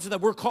pull out scripture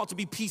that we're called to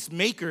be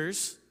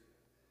peacemakers.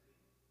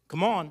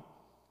 Come on.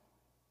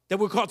 That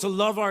we're called to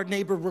love our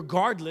neighbor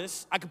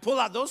regardless. I can pull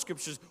out those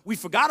scriptures. We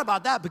forgot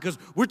about that because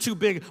we're too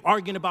big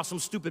arguing about some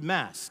stupid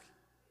mask.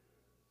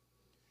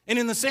 And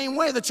in the same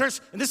way, the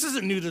church, and this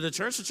isn't new to the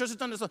church has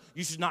done this,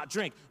 you should not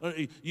drink.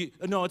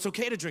 No, it's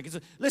okay to drink.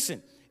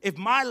 Listen, if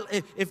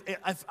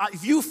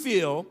you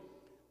feel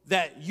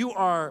that you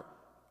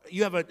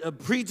have a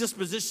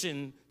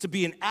predisposition to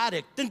be an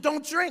addict, then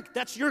don't drink.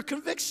 That's your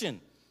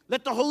conviction.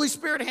 Let the Holy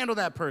Spirit handle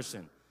that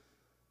person.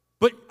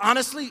 But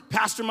honestly,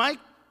 Pastor Mike,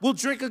 we'll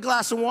drink a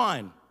glass of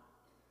wine,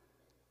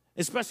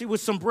 especially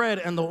with some bread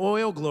and the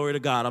oil. Glory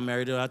to God, I'm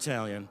married to an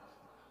Italian.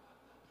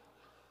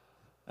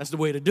 That's the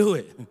way to do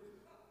it.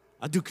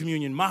 I do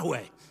communion my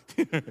way.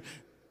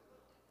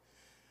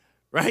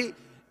 Right?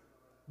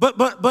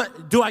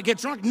 But do I get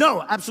drunk?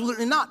 No,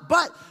 absolutely not.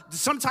 But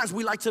sometimes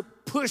we like to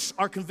push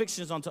our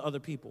convictions onto other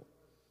people.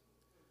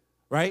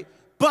 Right?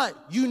 But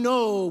you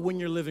know when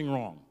you're living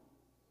wrong.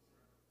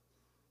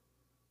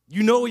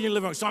 You know when you're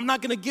living wrong. So I'm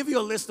not going to give you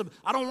a list of,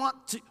 I don't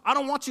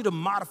want you to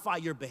modify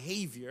your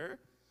behavior.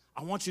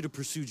 I want you to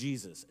pursue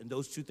Jesus. And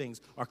those two things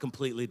are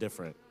completely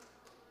different.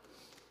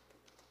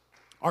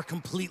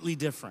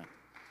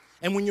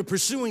 And when you're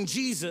pursuing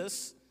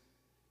Jesus,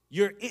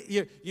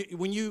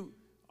 when you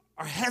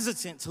are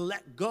hesitant to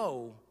let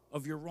go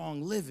of your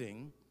wrong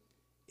living,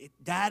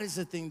 that is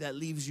the thing that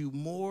leaves you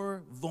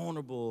more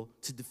vulnerable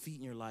to defeat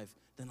in your life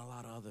than a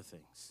lot of other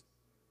things.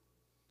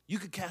 You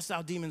could cast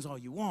out demons all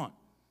you want,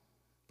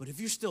 but if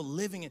you're still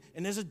living it,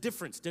 and there's a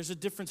difference,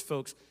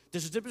 folks.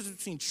 There's a difference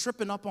between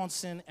tripping up on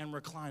sin and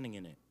reclining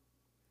in it.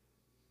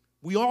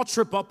 We all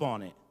trip up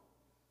on it.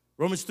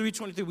 Romans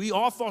 3:23, we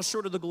all fall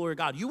short of the glory of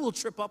God. You will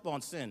trip up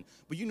on sin,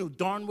 but you know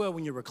darn well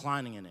when you're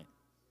reclining in it.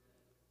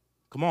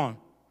 Come on.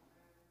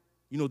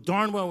 You know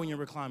darn well when you're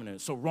reclining in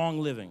it. So wrong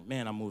living.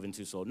 Man, I'm moving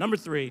too slow. Number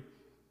 3,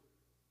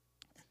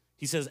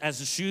 he says, as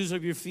the shoes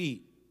of your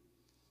feet.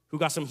 Who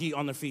got some heat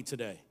on their feet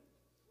today?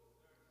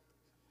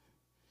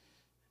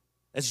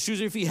 As the shoes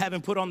of your feet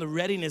having put on the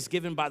readiness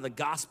given by the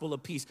gospel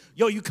of peace.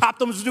 Yo, you copped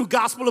those new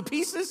gospel of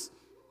pieces?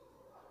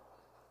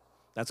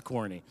 That's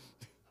corny.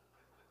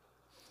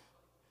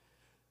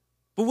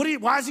 But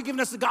why is he giving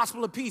us the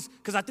gospel of peace?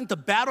 Because I think the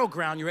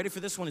battleground, you ready for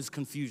this one, is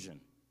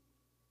confusion.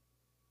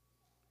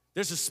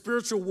 There's a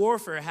spiritual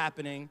warfare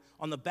happening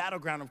on the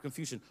battleground of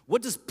confusion.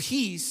 What does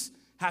peace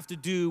have to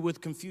do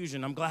with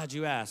confusion? I'm glad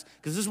you asked.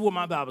 Because this is what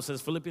my Bible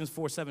says. Philippians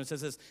 4:7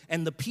 says this.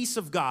 And the peace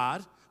of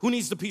God, who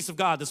needs the peace of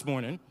God this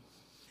morning?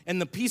 And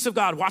the peace of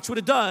God, watch what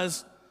it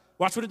does,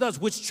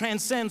 which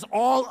transcends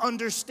all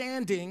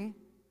understanding,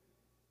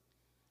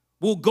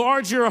 will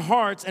guard your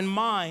hearts and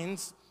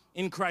minds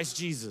in Christ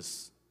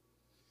Jesus.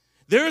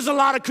 There's a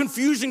lot of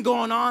confusion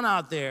going on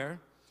out there,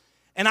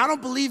 and I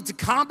don't believe to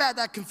combat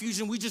that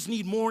confusion, we just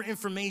need more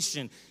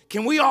information.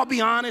 Can we all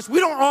be honest? We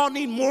don't all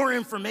need more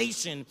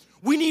information.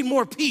 We need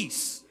more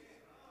peace.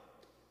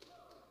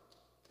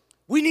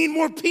 We need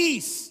more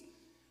peace.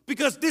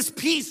 Because this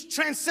peace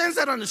transcends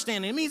that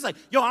understanding. It means like,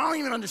 yo, I don't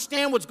even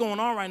understand what's going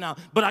on right now,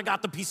 but I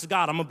got the peace of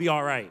God. I'm going to be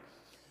all right.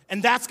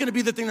 And that's going to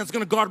be the thing that's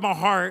going to guard my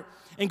heart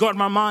and guard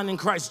my mind in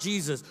Christ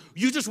Jesus.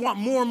 You just want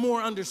more and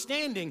more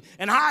understanding.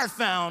 And I have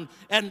found,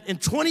 and in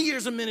 20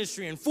 years of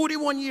ministry and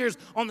 41 years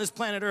on this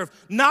planet Earth,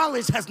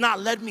 knowledge has not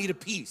led me to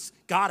peace.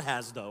 God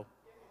has, though.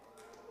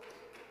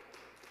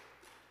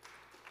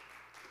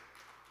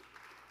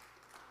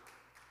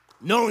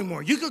 Knowing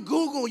more. You could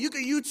Google, you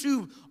could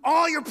YouTube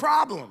all your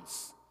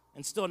problems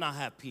and still not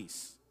have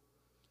peace.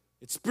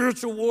 It's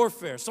spiritual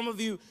warfare. Some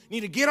of you need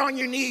to get on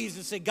your knees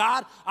and say,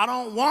 God, I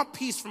don't want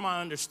peace from my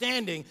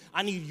understanding.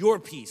 I need your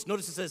peace.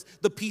 Notice it says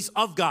the peace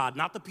of God,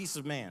 not the peace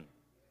of man.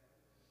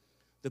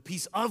 The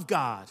peace of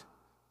God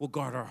will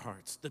guard our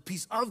hearts. The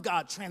peace of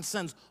God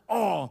transcends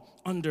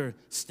all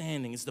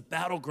understanding. It's the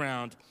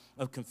battleground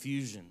of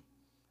confusion.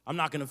 I'm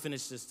not going to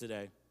finish this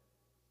today.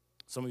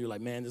 Some of you are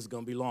like, man, this is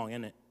going to be long,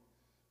 isn't it?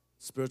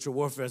 Spiritual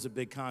warfare is a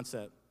big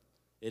concept.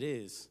 It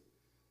is.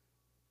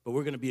 But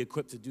we're going to be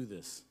equipped to do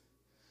this.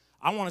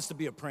 I want us to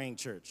be a praying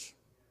church.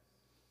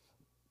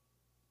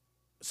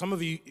 Some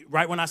of you,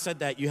 right when I said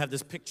that, you have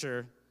this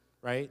picture,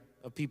 right,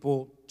 of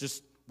people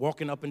just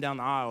walking up and down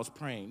the aisles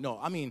praying. No,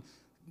 I mean,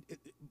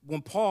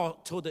 when Paul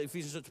told the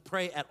Ephesians to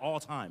pray at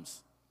all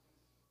times,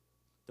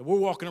 that we're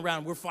walking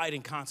around, we're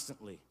fighting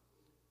constantly.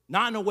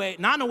 Not in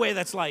a way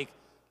that's like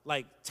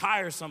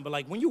tiresome, but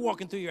like when you're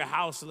walking through your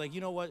house, like, you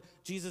know what,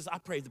 Jesus, I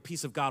pray the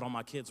peace of God on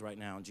my kids right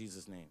now in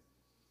Jesus' name.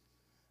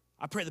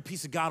 I pray the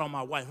peace of God on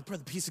my wife. I pray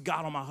the peace of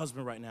God on my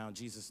husband right now in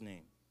Jesus'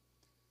 name.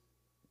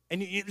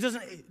 And it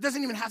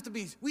doesn't even have to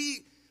be.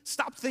 We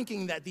stop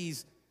thinking that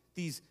these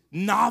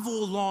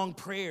novel long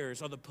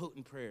prayers are the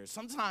potent prayers.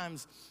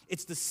 Sometimes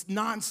it's the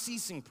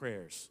non-ceasing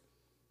prayers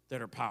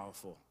that are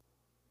powerful.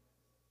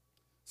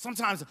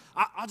 Sometimes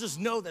I'll just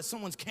know that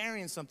someone's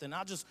carrying something.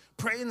 I'll just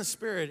pray in the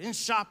Spirit, in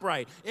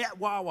ShopRite, at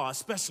Wawa,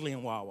 especially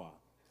in Wawa.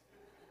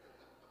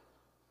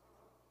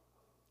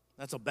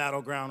 That's a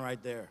battleground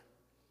right there.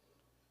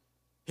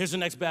 Here's the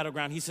next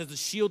battleground. He says the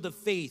shield of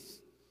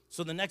faith.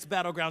 So the next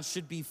battleground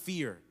should be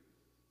fear.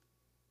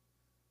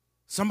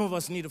 Some of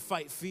us need to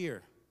fight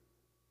fear.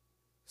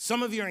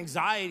 Some of your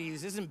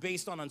anxieties isn't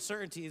based on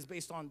uncertainty. It's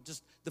based on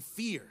just the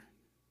fear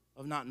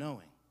of not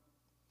knowing.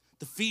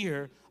 The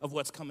fear of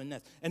what's coming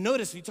next. And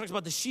notice, he talks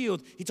about the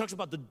shield. He talks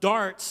about the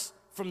darts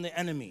from the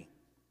enemy.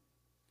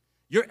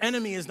 Your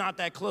enemy is not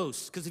that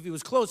close, because if he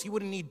was close, he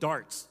wouldn't need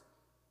darts.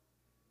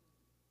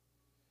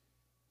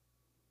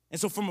 And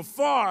so from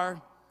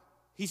afar,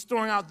 he's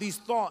throwing out these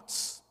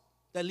thoughts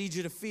that lead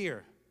you to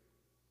fear.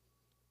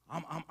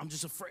 I'm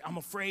just afraid. I'm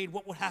afraid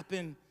what will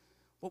happen.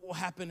 What will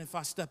happen if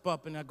I step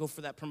up and I go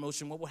for that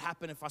promotion? What will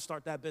happen if I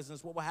start that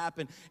business? What will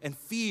happen? And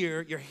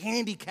fear, you're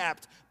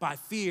handicapped by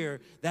fear.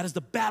 That is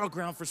the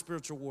battleground for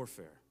spiritual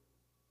warfare.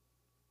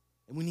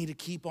 And we need to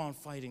keep on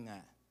fighting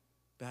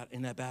that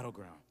in that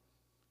battleground.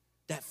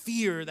 That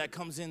fear that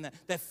comes in,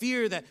 that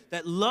fear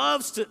that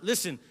loves to,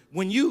 listen,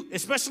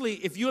 especially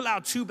if you allow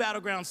two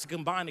battlegrounds to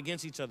combine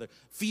against each other,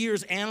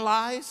 fears and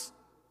lies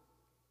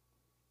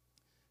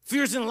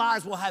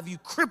will have you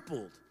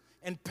crippled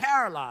and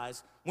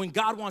paralyzed when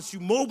God wants you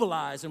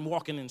mobilized and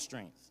walking in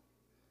strength.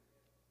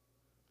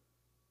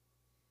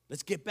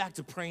 Let's get back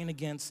to praying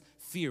against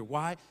fear.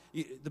 Why?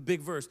 The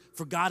big verse,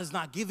 for God has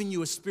not given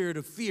you a spirit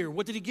of fear.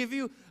 What did he give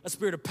you? A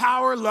spirit of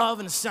power, love,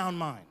 and a sound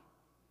mind.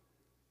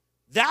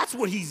 That's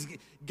what he's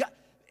got.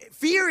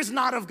 Fear is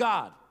not of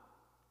God.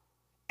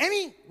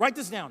 Write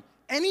this down.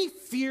 Any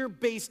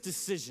fear-based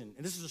decision,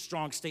 and this is a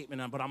strong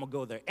statement, but I'm going to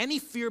go there. Any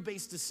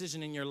fear-based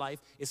decision in your life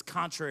is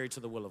contrary to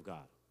the will of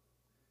God.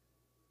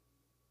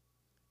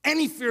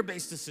 Any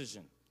fear-based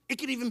decision. It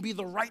could even be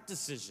the right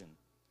decision.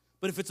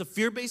 But if it's a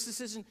fear-based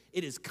decision,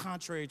 it is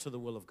contrary to the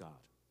will of God.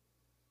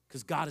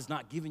 Because God has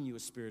not given you a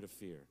spirit of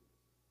fear.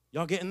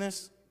 Y'all getting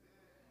this?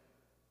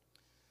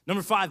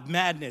 Number 5,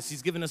 madness.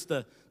 He's given us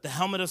the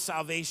helmet of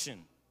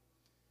salvation.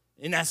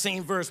 In that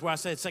same verse where I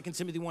said 2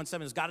 Timothy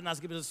 1:7, God has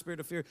not given us a spirit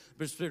of fear,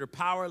 but a spirit of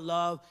power,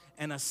 love,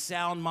 and a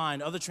sound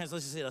mind. Other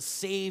translations say a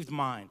saved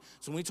mind.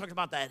 So when we talk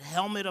about that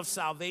helmet of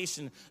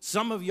salvation,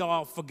 some of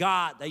y'all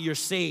forgot that you're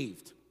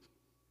saved.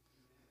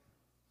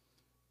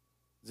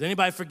 Does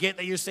anybody forget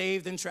that you're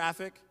saved in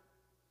traffic?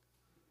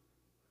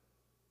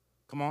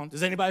 Come on.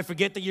 Does anybody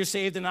forget that you're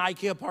saved in an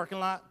IKEA parking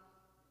lot?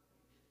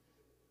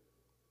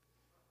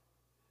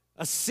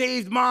 A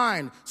saved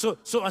mind, so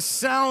a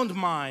sound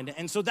mind.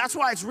 And so that's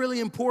why it's really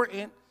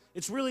important.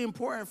 It's really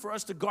important for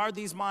us to guard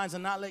these minds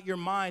and not let your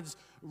minds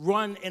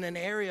run in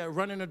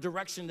a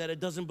direction that it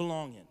doesn't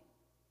belong in.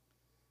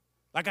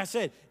 Like I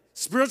said,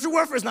 spiritual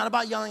warfare is not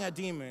about yelling at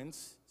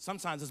demons.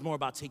 Sometimes it's more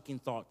about taking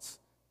thoughts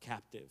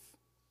captive.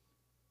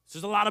 So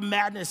there's a lot of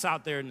madness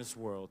out there in this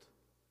world.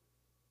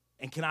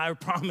 And can I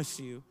promise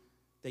you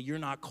that you're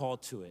not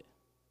called to it?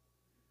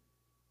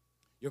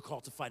 You're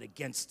called to fight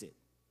against it.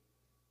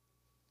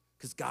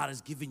 Because God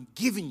has given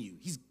you.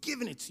 He's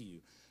given it to you.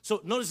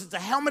 So notice it's a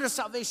helmet of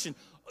salvation.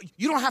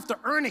 You don't have to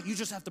earn it. You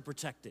just have to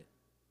protect it.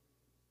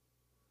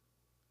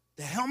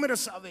 The helmet of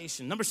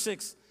salvation. Number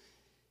 6,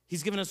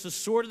 he's given us the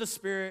sword of the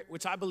Spirit,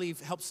 which I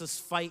believe helps us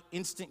fight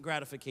instant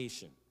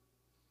gratification.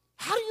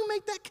 How do you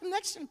make that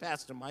connection,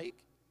 Pastor Mike?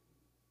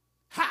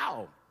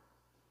 How?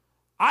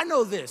 I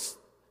know this.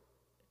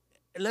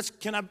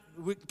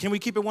 Can we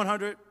keep it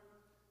 100?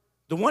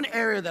 The one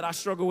area that I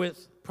struggle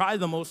with probably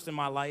the most in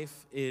my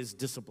life is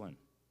discipline.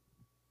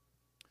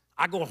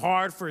 I go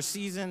hard for a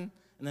season,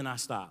 and then I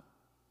stop.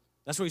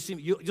 That's where you see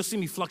me. You'll see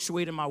me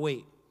fluctuate in my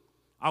weight.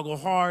 I'll go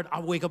hard.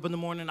 I'll wake up in the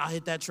morning. I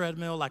hit that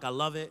treadmill like I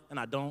love it, and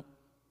I don't.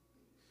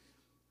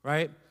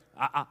 Right?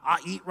 I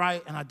eat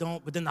right, and I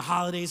don't. But then the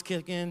holidays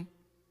kick in.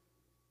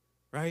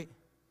 Right?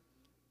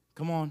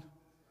 Come on.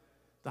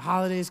 The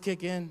holidays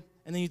kick in,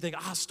 and then you think,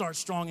 I'll start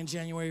strong in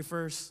January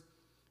 1st.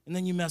 And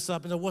then you mess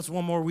up, and then what's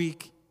one more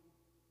week?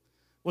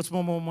 What's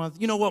one more month?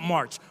 You know what,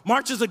 March.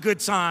 March is a good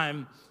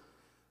time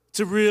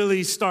to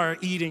really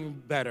start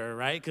eating better,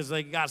 right? Because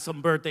you got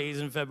some birthdays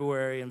in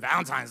February and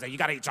Valentine's Day. You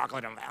got to eat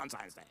chocolate on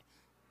Valentine's Day.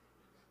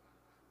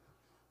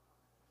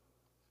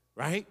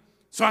 Right?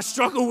 So I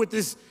struggle with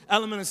this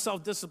element of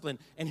self-discipline.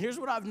 And here's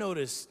what I've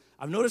noticed.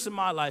 I've noticed in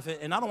my life,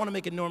 and I don't want to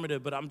make it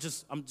normative, but I'm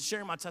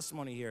sharing my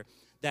testimony here,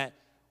 that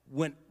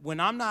when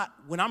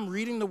I'm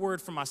reading the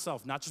word for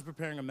myself, not just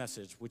preparing a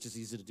message, which is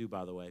easy to do,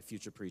 by the way,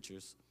 future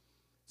preachers.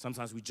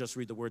 Sometimes we just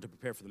read the word to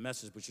prepare for the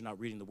message, but you're not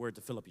reading the word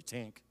to fill up your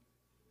tank.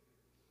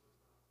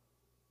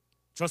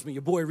 Trust me,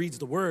 your boy reads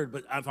the word,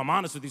 but if I'm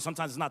honest with you,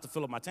 sometimes it's not to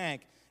fill up my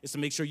tank. It's to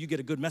make sure you get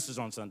a good message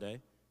on Sunday.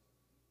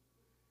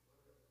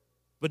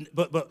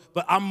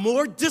 But I'm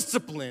more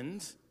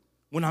disciplined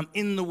when I'm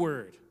in the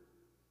word.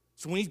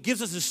 So when he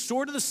gives us the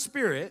sword of the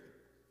Spirit,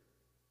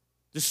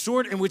 the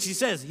sword in which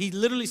he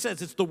literally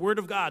says, it's the word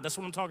of God. That's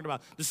what I'm talking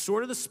about. The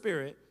sword of the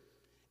Spirit,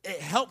 it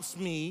helps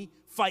me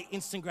fight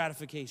instant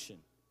gratification.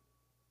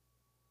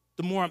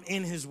 The more I'm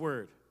in his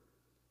word.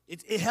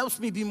 It helps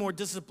me be more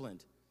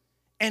disciplined.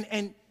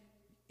 And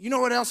you know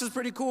what else is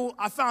pretty cool?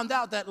 I found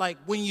out that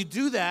when you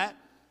do that,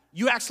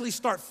 you actually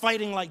start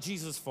fighting like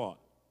Jesus fought.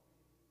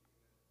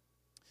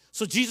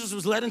 So Jesus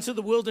was led into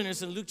the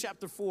wilderness in Luke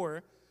chapter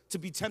 4 to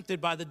be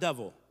tempted by the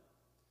devil.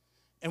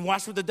 And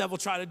watch what the devil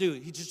tried to do.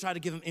 He just tried to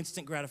give him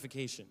instant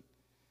gratification.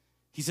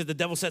 He said, the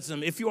devil said to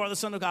him, if you are the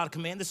Son of God,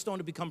 command this stone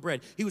to become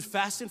bread. He was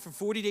fasting for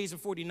 40 days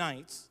and 40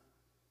 nights.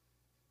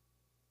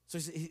 So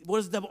he said, what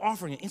is the devil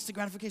offering? Instant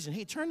gratification.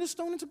 Hey, turn this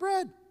stone into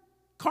bread.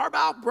 Carve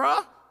out,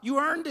 bruh. You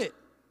earned it.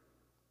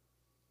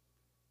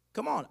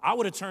 Come on. I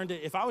would have turned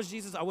it. If I was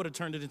Jesus, I would have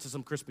turned it into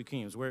some Krispy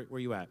Kremes. Where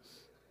you at?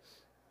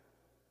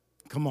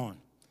 Come on.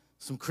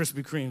 Some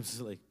Krispy Kremes.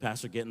 Like,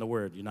 Pastor, get in the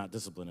word. You're not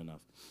disciplined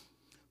enough.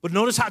 But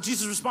notice how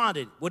Jesus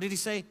responded. What did he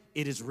say?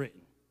 It is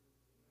written.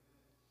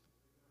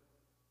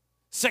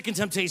 Second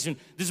temptation,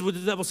 this is what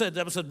the devil said. The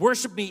devil said,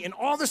 worship me, and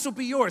all this will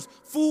be yours.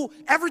 Fool,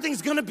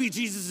 everything's going to be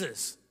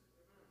Jesus's.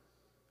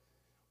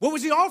 What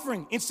was he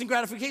offering? Instant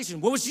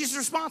gratification. What was Jesus'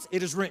 response?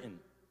 It is written.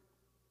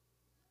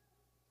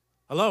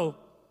 Hello?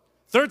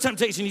 Third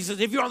temptation, he says,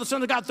 if you are the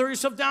Son of God, throw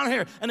yourself down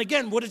here. And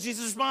again, what did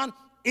Jesus respond?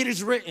 It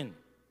is written.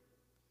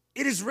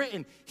 It is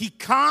written. He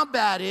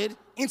combated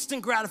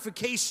instant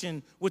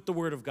gratification with the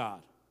word of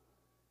God.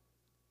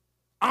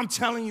 I'm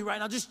telling you right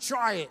now, just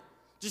try it.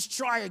 Just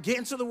try it. Get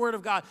into the word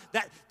of God.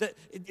 That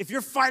if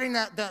you're fighting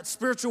that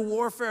spiritual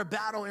warfare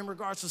battle in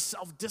regards to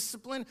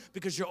self-discipline,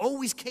 because you're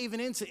always caving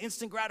into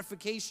instant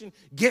gratification,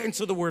 get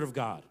into the word of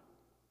God.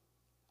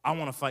 I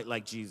want to fight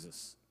like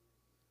Jesus.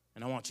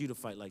 And I want you to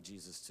fight like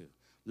Jesus too.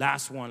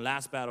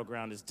 Last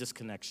battleground is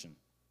disconnection.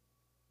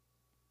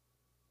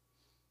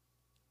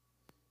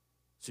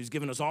 So he's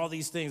given us all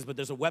these things, but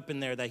there's a weapon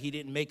there that he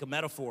didn't make a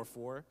metaphor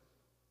for.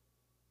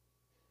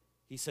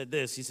 He said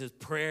this, he says,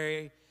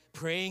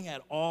 praying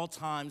at all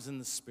times in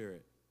the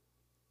Spirit.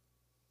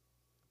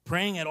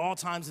 Praying at all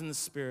times in the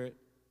Spirit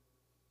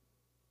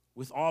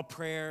with all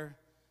prayer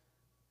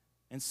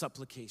and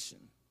supplication.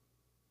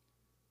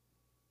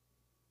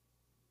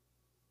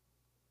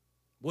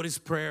 What is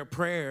prayer?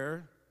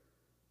 Prayer,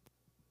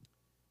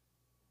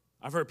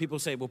 I've heard people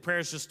say, well, prayer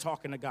is just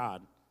talking to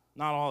God.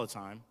 Not all the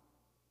time.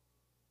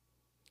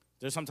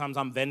 There's sometimes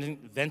I'm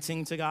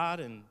venting to God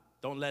and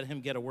don't let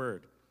him get a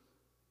word.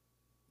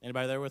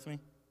 Anybody there with me?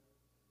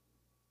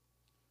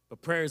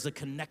 But prayer is a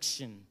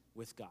connection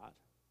with God.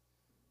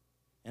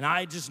 And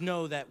I just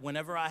know that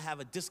whenever I have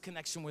a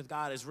disconnection with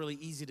God, it's really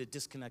easy to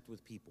disconnect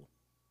with people.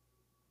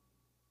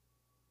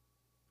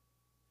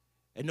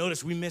 And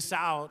notice we miss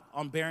out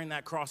on bearing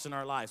that cross in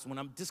our lives. When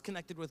I'm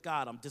disconnected with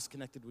God, I'm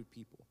disconnected with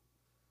people.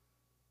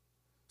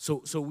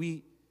 So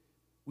we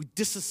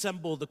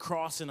disassemble the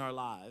cross in our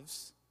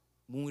lives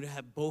when we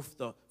have both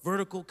the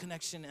vertical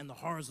connection and the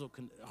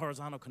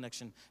horizontal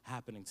connection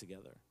happening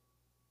together.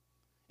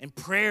 And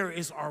prayer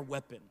is our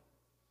weapon.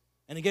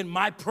 And again,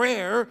 my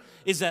prayer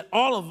is that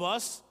all of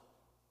us,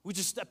 we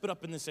just step it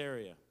up in this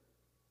area.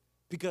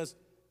 Because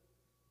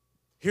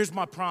here's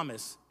my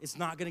promise. It's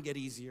not going to get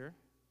easier.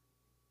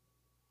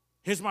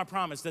 Here's my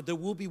promise that there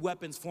will be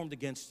weapons formed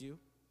against you.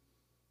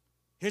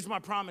 Here's my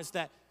promise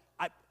that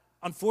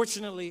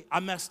unfortunately, I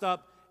messed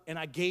up and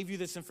I gave you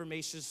this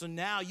information, so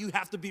now you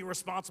have to be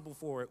responsible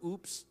for it.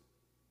 Oops.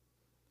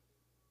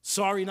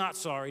 Sorry, not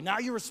sorry. Now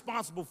you're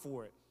responsible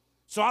for it.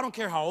 So I don't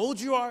care how old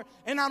you are,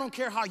 and I don't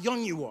care how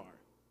young you are.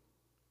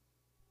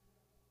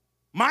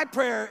 My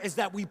prayer is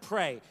that we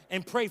pray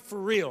and pray for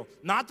real,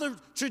 not the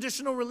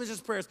traditional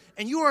religious prayers.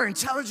 And you are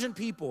intelligent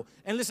people.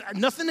 And listen,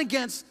 nothing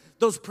against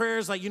those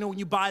prayers, like, when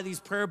you buy these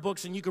prayer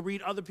books and you can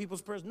read other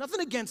people's prayers, nothing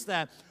against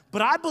that.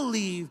 But I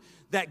believe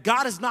that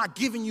God has not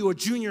given you a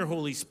junior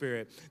Holy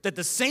Spirit, that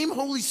the same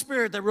Holy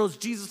Spirit that rose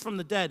Jesus from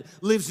the dead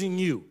lives in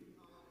you.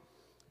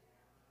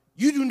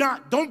 You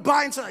don't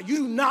buy into that. You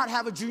do not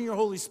have a junior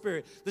Holy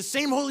Spirit. The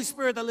same Holy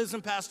Spirit that lives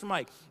in Pastor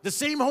Mike, the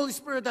same Holy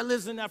Spirit that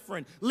lives in that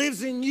friend,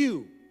 lives in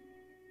you.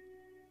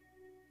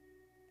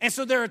 And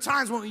so there are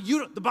times when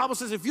the Bible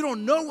says if you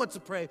don't know what to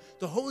pray,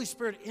 the Holy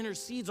Spirit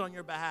intercedes on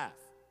your behalf.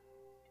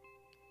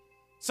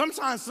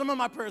 Sometimes some of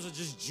my prayers are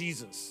just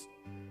Jesus.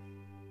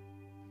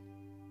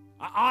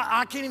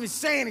 I can't even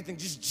say anything,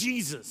 just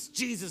Jesus.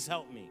 Jesus,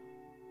 help me.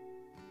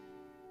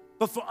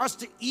 But for us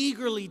to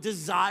eagerly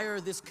desire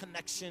this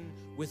connection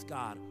with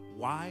God.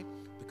 Why?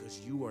 Because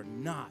you are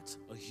not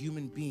a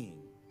human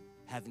being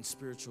having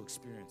spiritual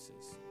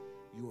experiences.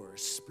 You are a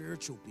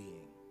spiritual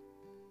being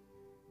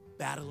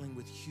battling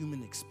with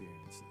human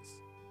experiences.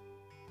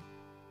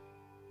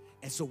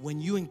 And so when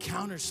you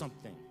encounter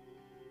something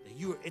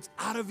that it's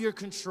out of your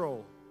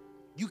control,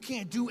 you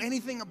can't do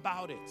anything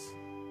about it,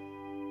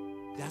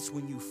 that's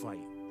when you fight.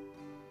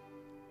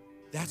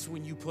 That's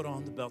when you put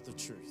on the belt of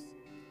truth.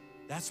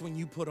 That's when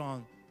you put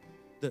on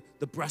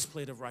the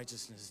breastplate of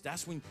righteousness.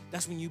 That's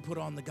when you put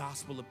on the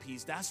gospel of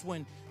peace. That's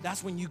when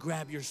you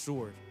grab your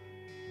sword.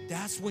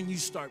 That's when you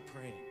start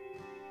praying.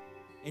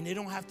 And they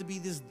don't have to be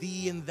this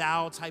thee and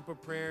thou type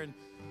of prayer. And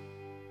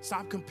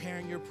stop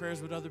comparing your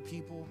prayers with other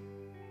people.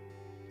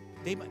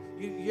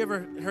 You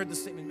ever heard the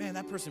statement, man,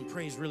 that person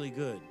prays really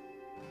good?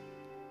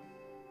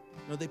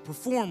 No, they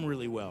perform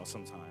really well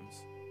sometimes.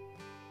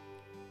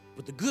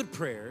 But the good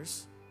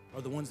prayers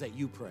are the ones that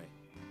you pray.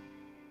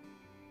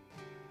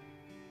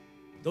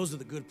 Those are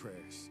the good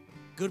prayers.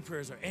 Good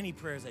prayers are any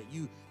prayers that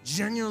you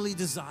genuinely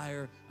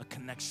desire a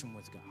connection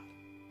with God.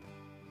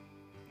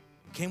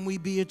 Can we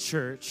be a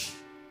church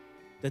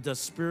that does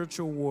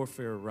spiritual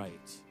warfare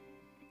right?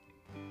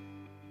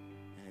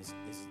 And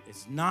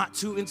it's not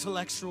too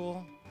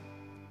intellectual,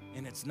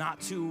 and it's not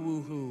too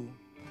woo-hoo,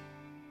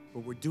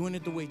 but we're doing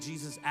it the way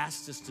Jesus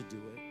asked us to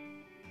do it.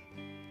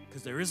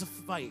 Because there is a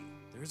fight,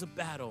 there is a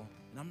battle,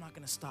 and I'm not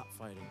going to stop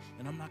fighting,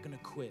 and I'm not going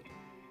to quit.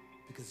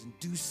 Because in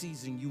due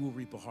season, you will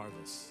reap a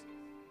harvest.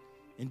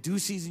 In due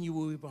season, you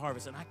will reap a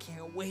harvest, and I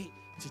can't wait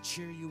to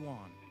cheer you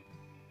on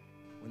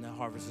when that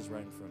harvest is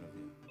right in front of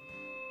you.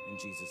 In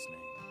Jesus'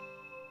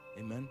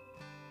 name. Amen.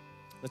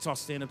 Let's all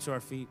stand up to our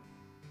feet.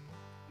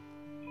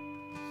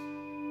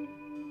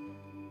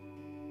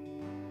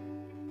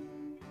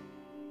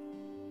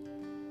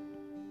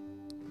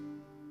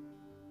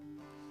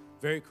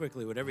 Very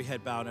quickly, with every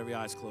head bowed and every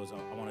eyes closed,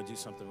 I want to do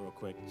something real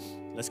quick.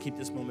 Let's keep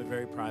this moment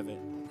very private.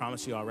 I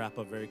promise you I'll wrap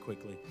up very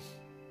quickly.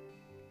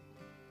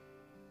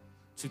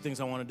 Two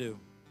things I want to do.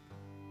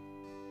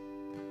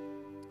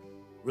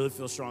 Really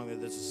feel strongly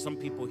that there's some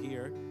people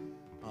here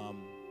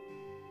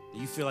that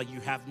you feel like you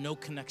have no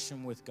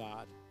connection with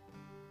God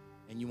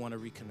and you want to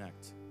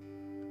reconnect.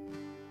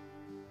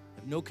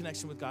 Have no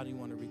connection with God and you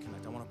want to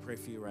reconnect. I want to pray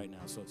for you right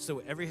now. So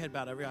with every head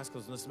bowed, every eyes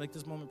closed, let's make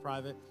this moment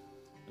private.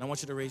 And I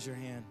want you to raise your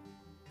hand.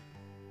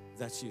 If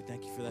that's you,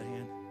 thank you for that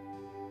hand.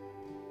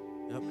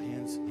 Yep,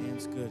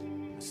 hands, good.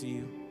 I see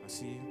you.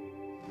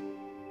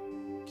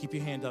 Keep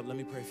your hand up. Let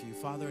me pray for you.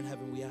 Father in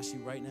heaven, we ask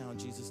you right now in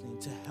Jesus' name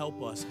to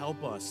help us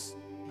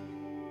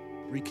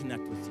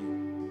reconnect with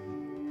you.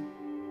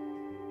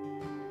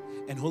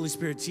 And Holy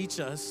Spirit, teach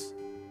us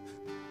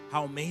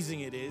how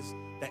amazing it is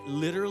that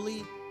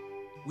literally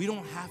we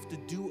don't have to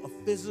do a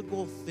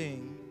physical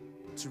thing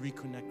to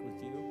reconnect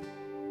with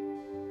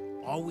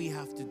you. All we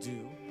have to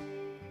do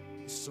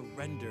is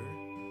surrender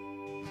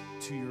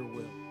to your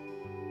will.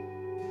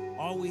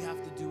 All we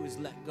have to do is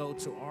let go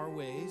to our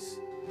ways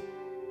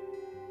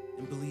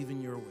and believe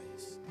in your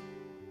ways.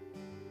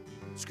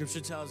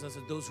 Scripture tells us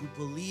that those who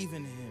believe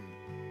in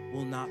him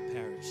will not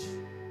perish,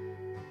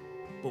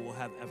 but will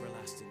have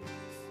everlasting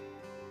life.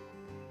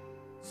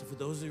 So for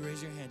those who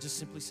raise your hand, just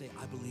simply say,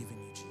 I believe in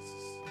you,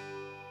 Jesus.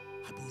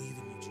 I believe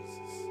in you,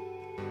 Jesus.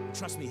 And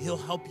trust me, he'll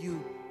help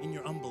you in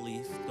your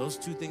unbelief. Those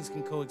two things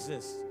can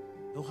coexist.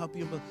 He'll help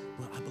you, but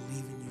I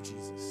believe in you,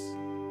 Jesus.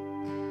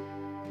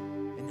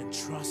 And then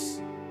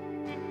trust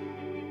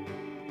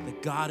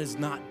that God is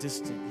not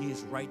distant. He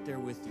is right there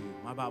with you.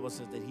 My Bible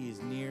says that he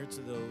is near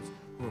to those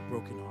who are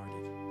brokenhearted.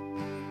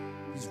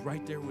 He's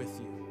right there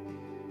with you.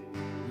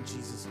 In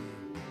Jesus'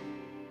 name.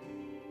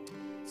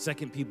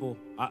 Second, people,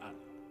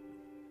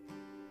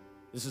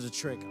 this is a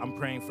trick. I'm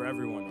praying for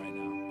everyone right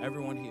now.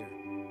 Everyone here.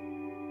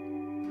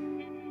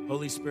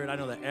 Holy Spirit, I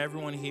know that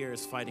everyone here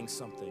is fighting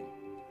something.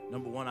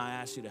 Number one, I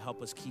ask you to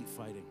help us keep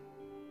fighting.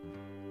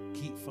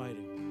 Keep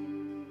fighting.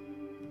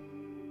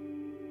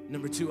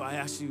 Number two, I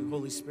ask you,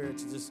 Holy Spirit,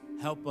 to just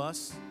help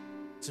us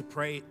to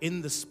pray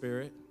in the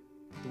Spirit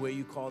the way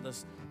you called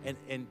us.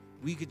 And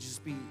we could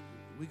just be,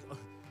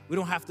 we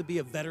don't have to be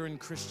a veteran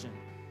Christian.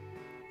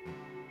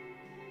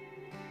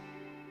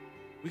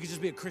 We could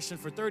just be a Christian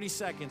for 30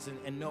 seconds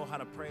and know how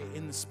to pray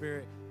in the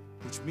Spirit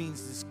which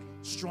means this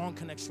strong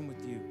connection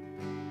with you.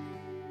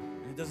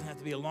 And it doesn't have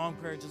to be a long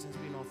prayer, it just has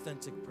to be an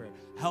authentic prayer.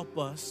 Help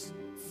us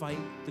fight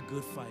the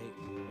good fight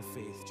of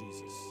faith,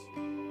 Jesus.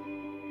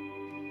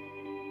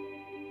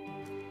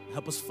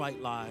 Help us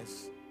fight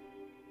lies,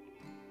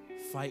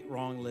 fight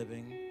wrong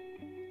living,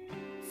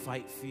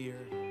 fight fear,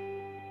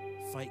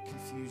 fight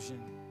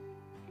confusion.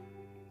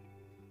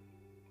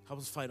 Help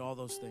us fight all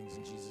those things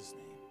in Jesus'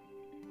 name.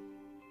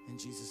 In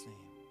Jesus' name.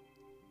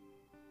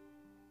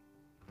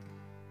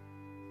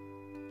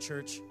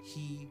 Church,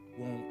 he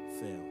won't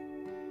fail.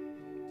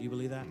 Do you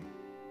believe that?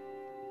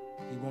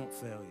 He won't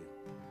fail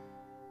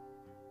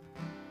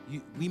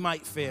you. We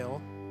might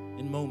fail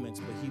in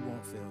moments, but he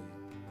won't fail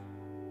you.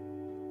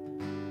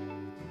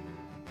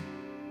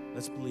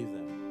 Let's believe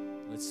that.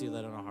 Let's seal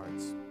that in our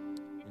hearts.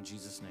 In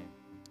Jesus' name.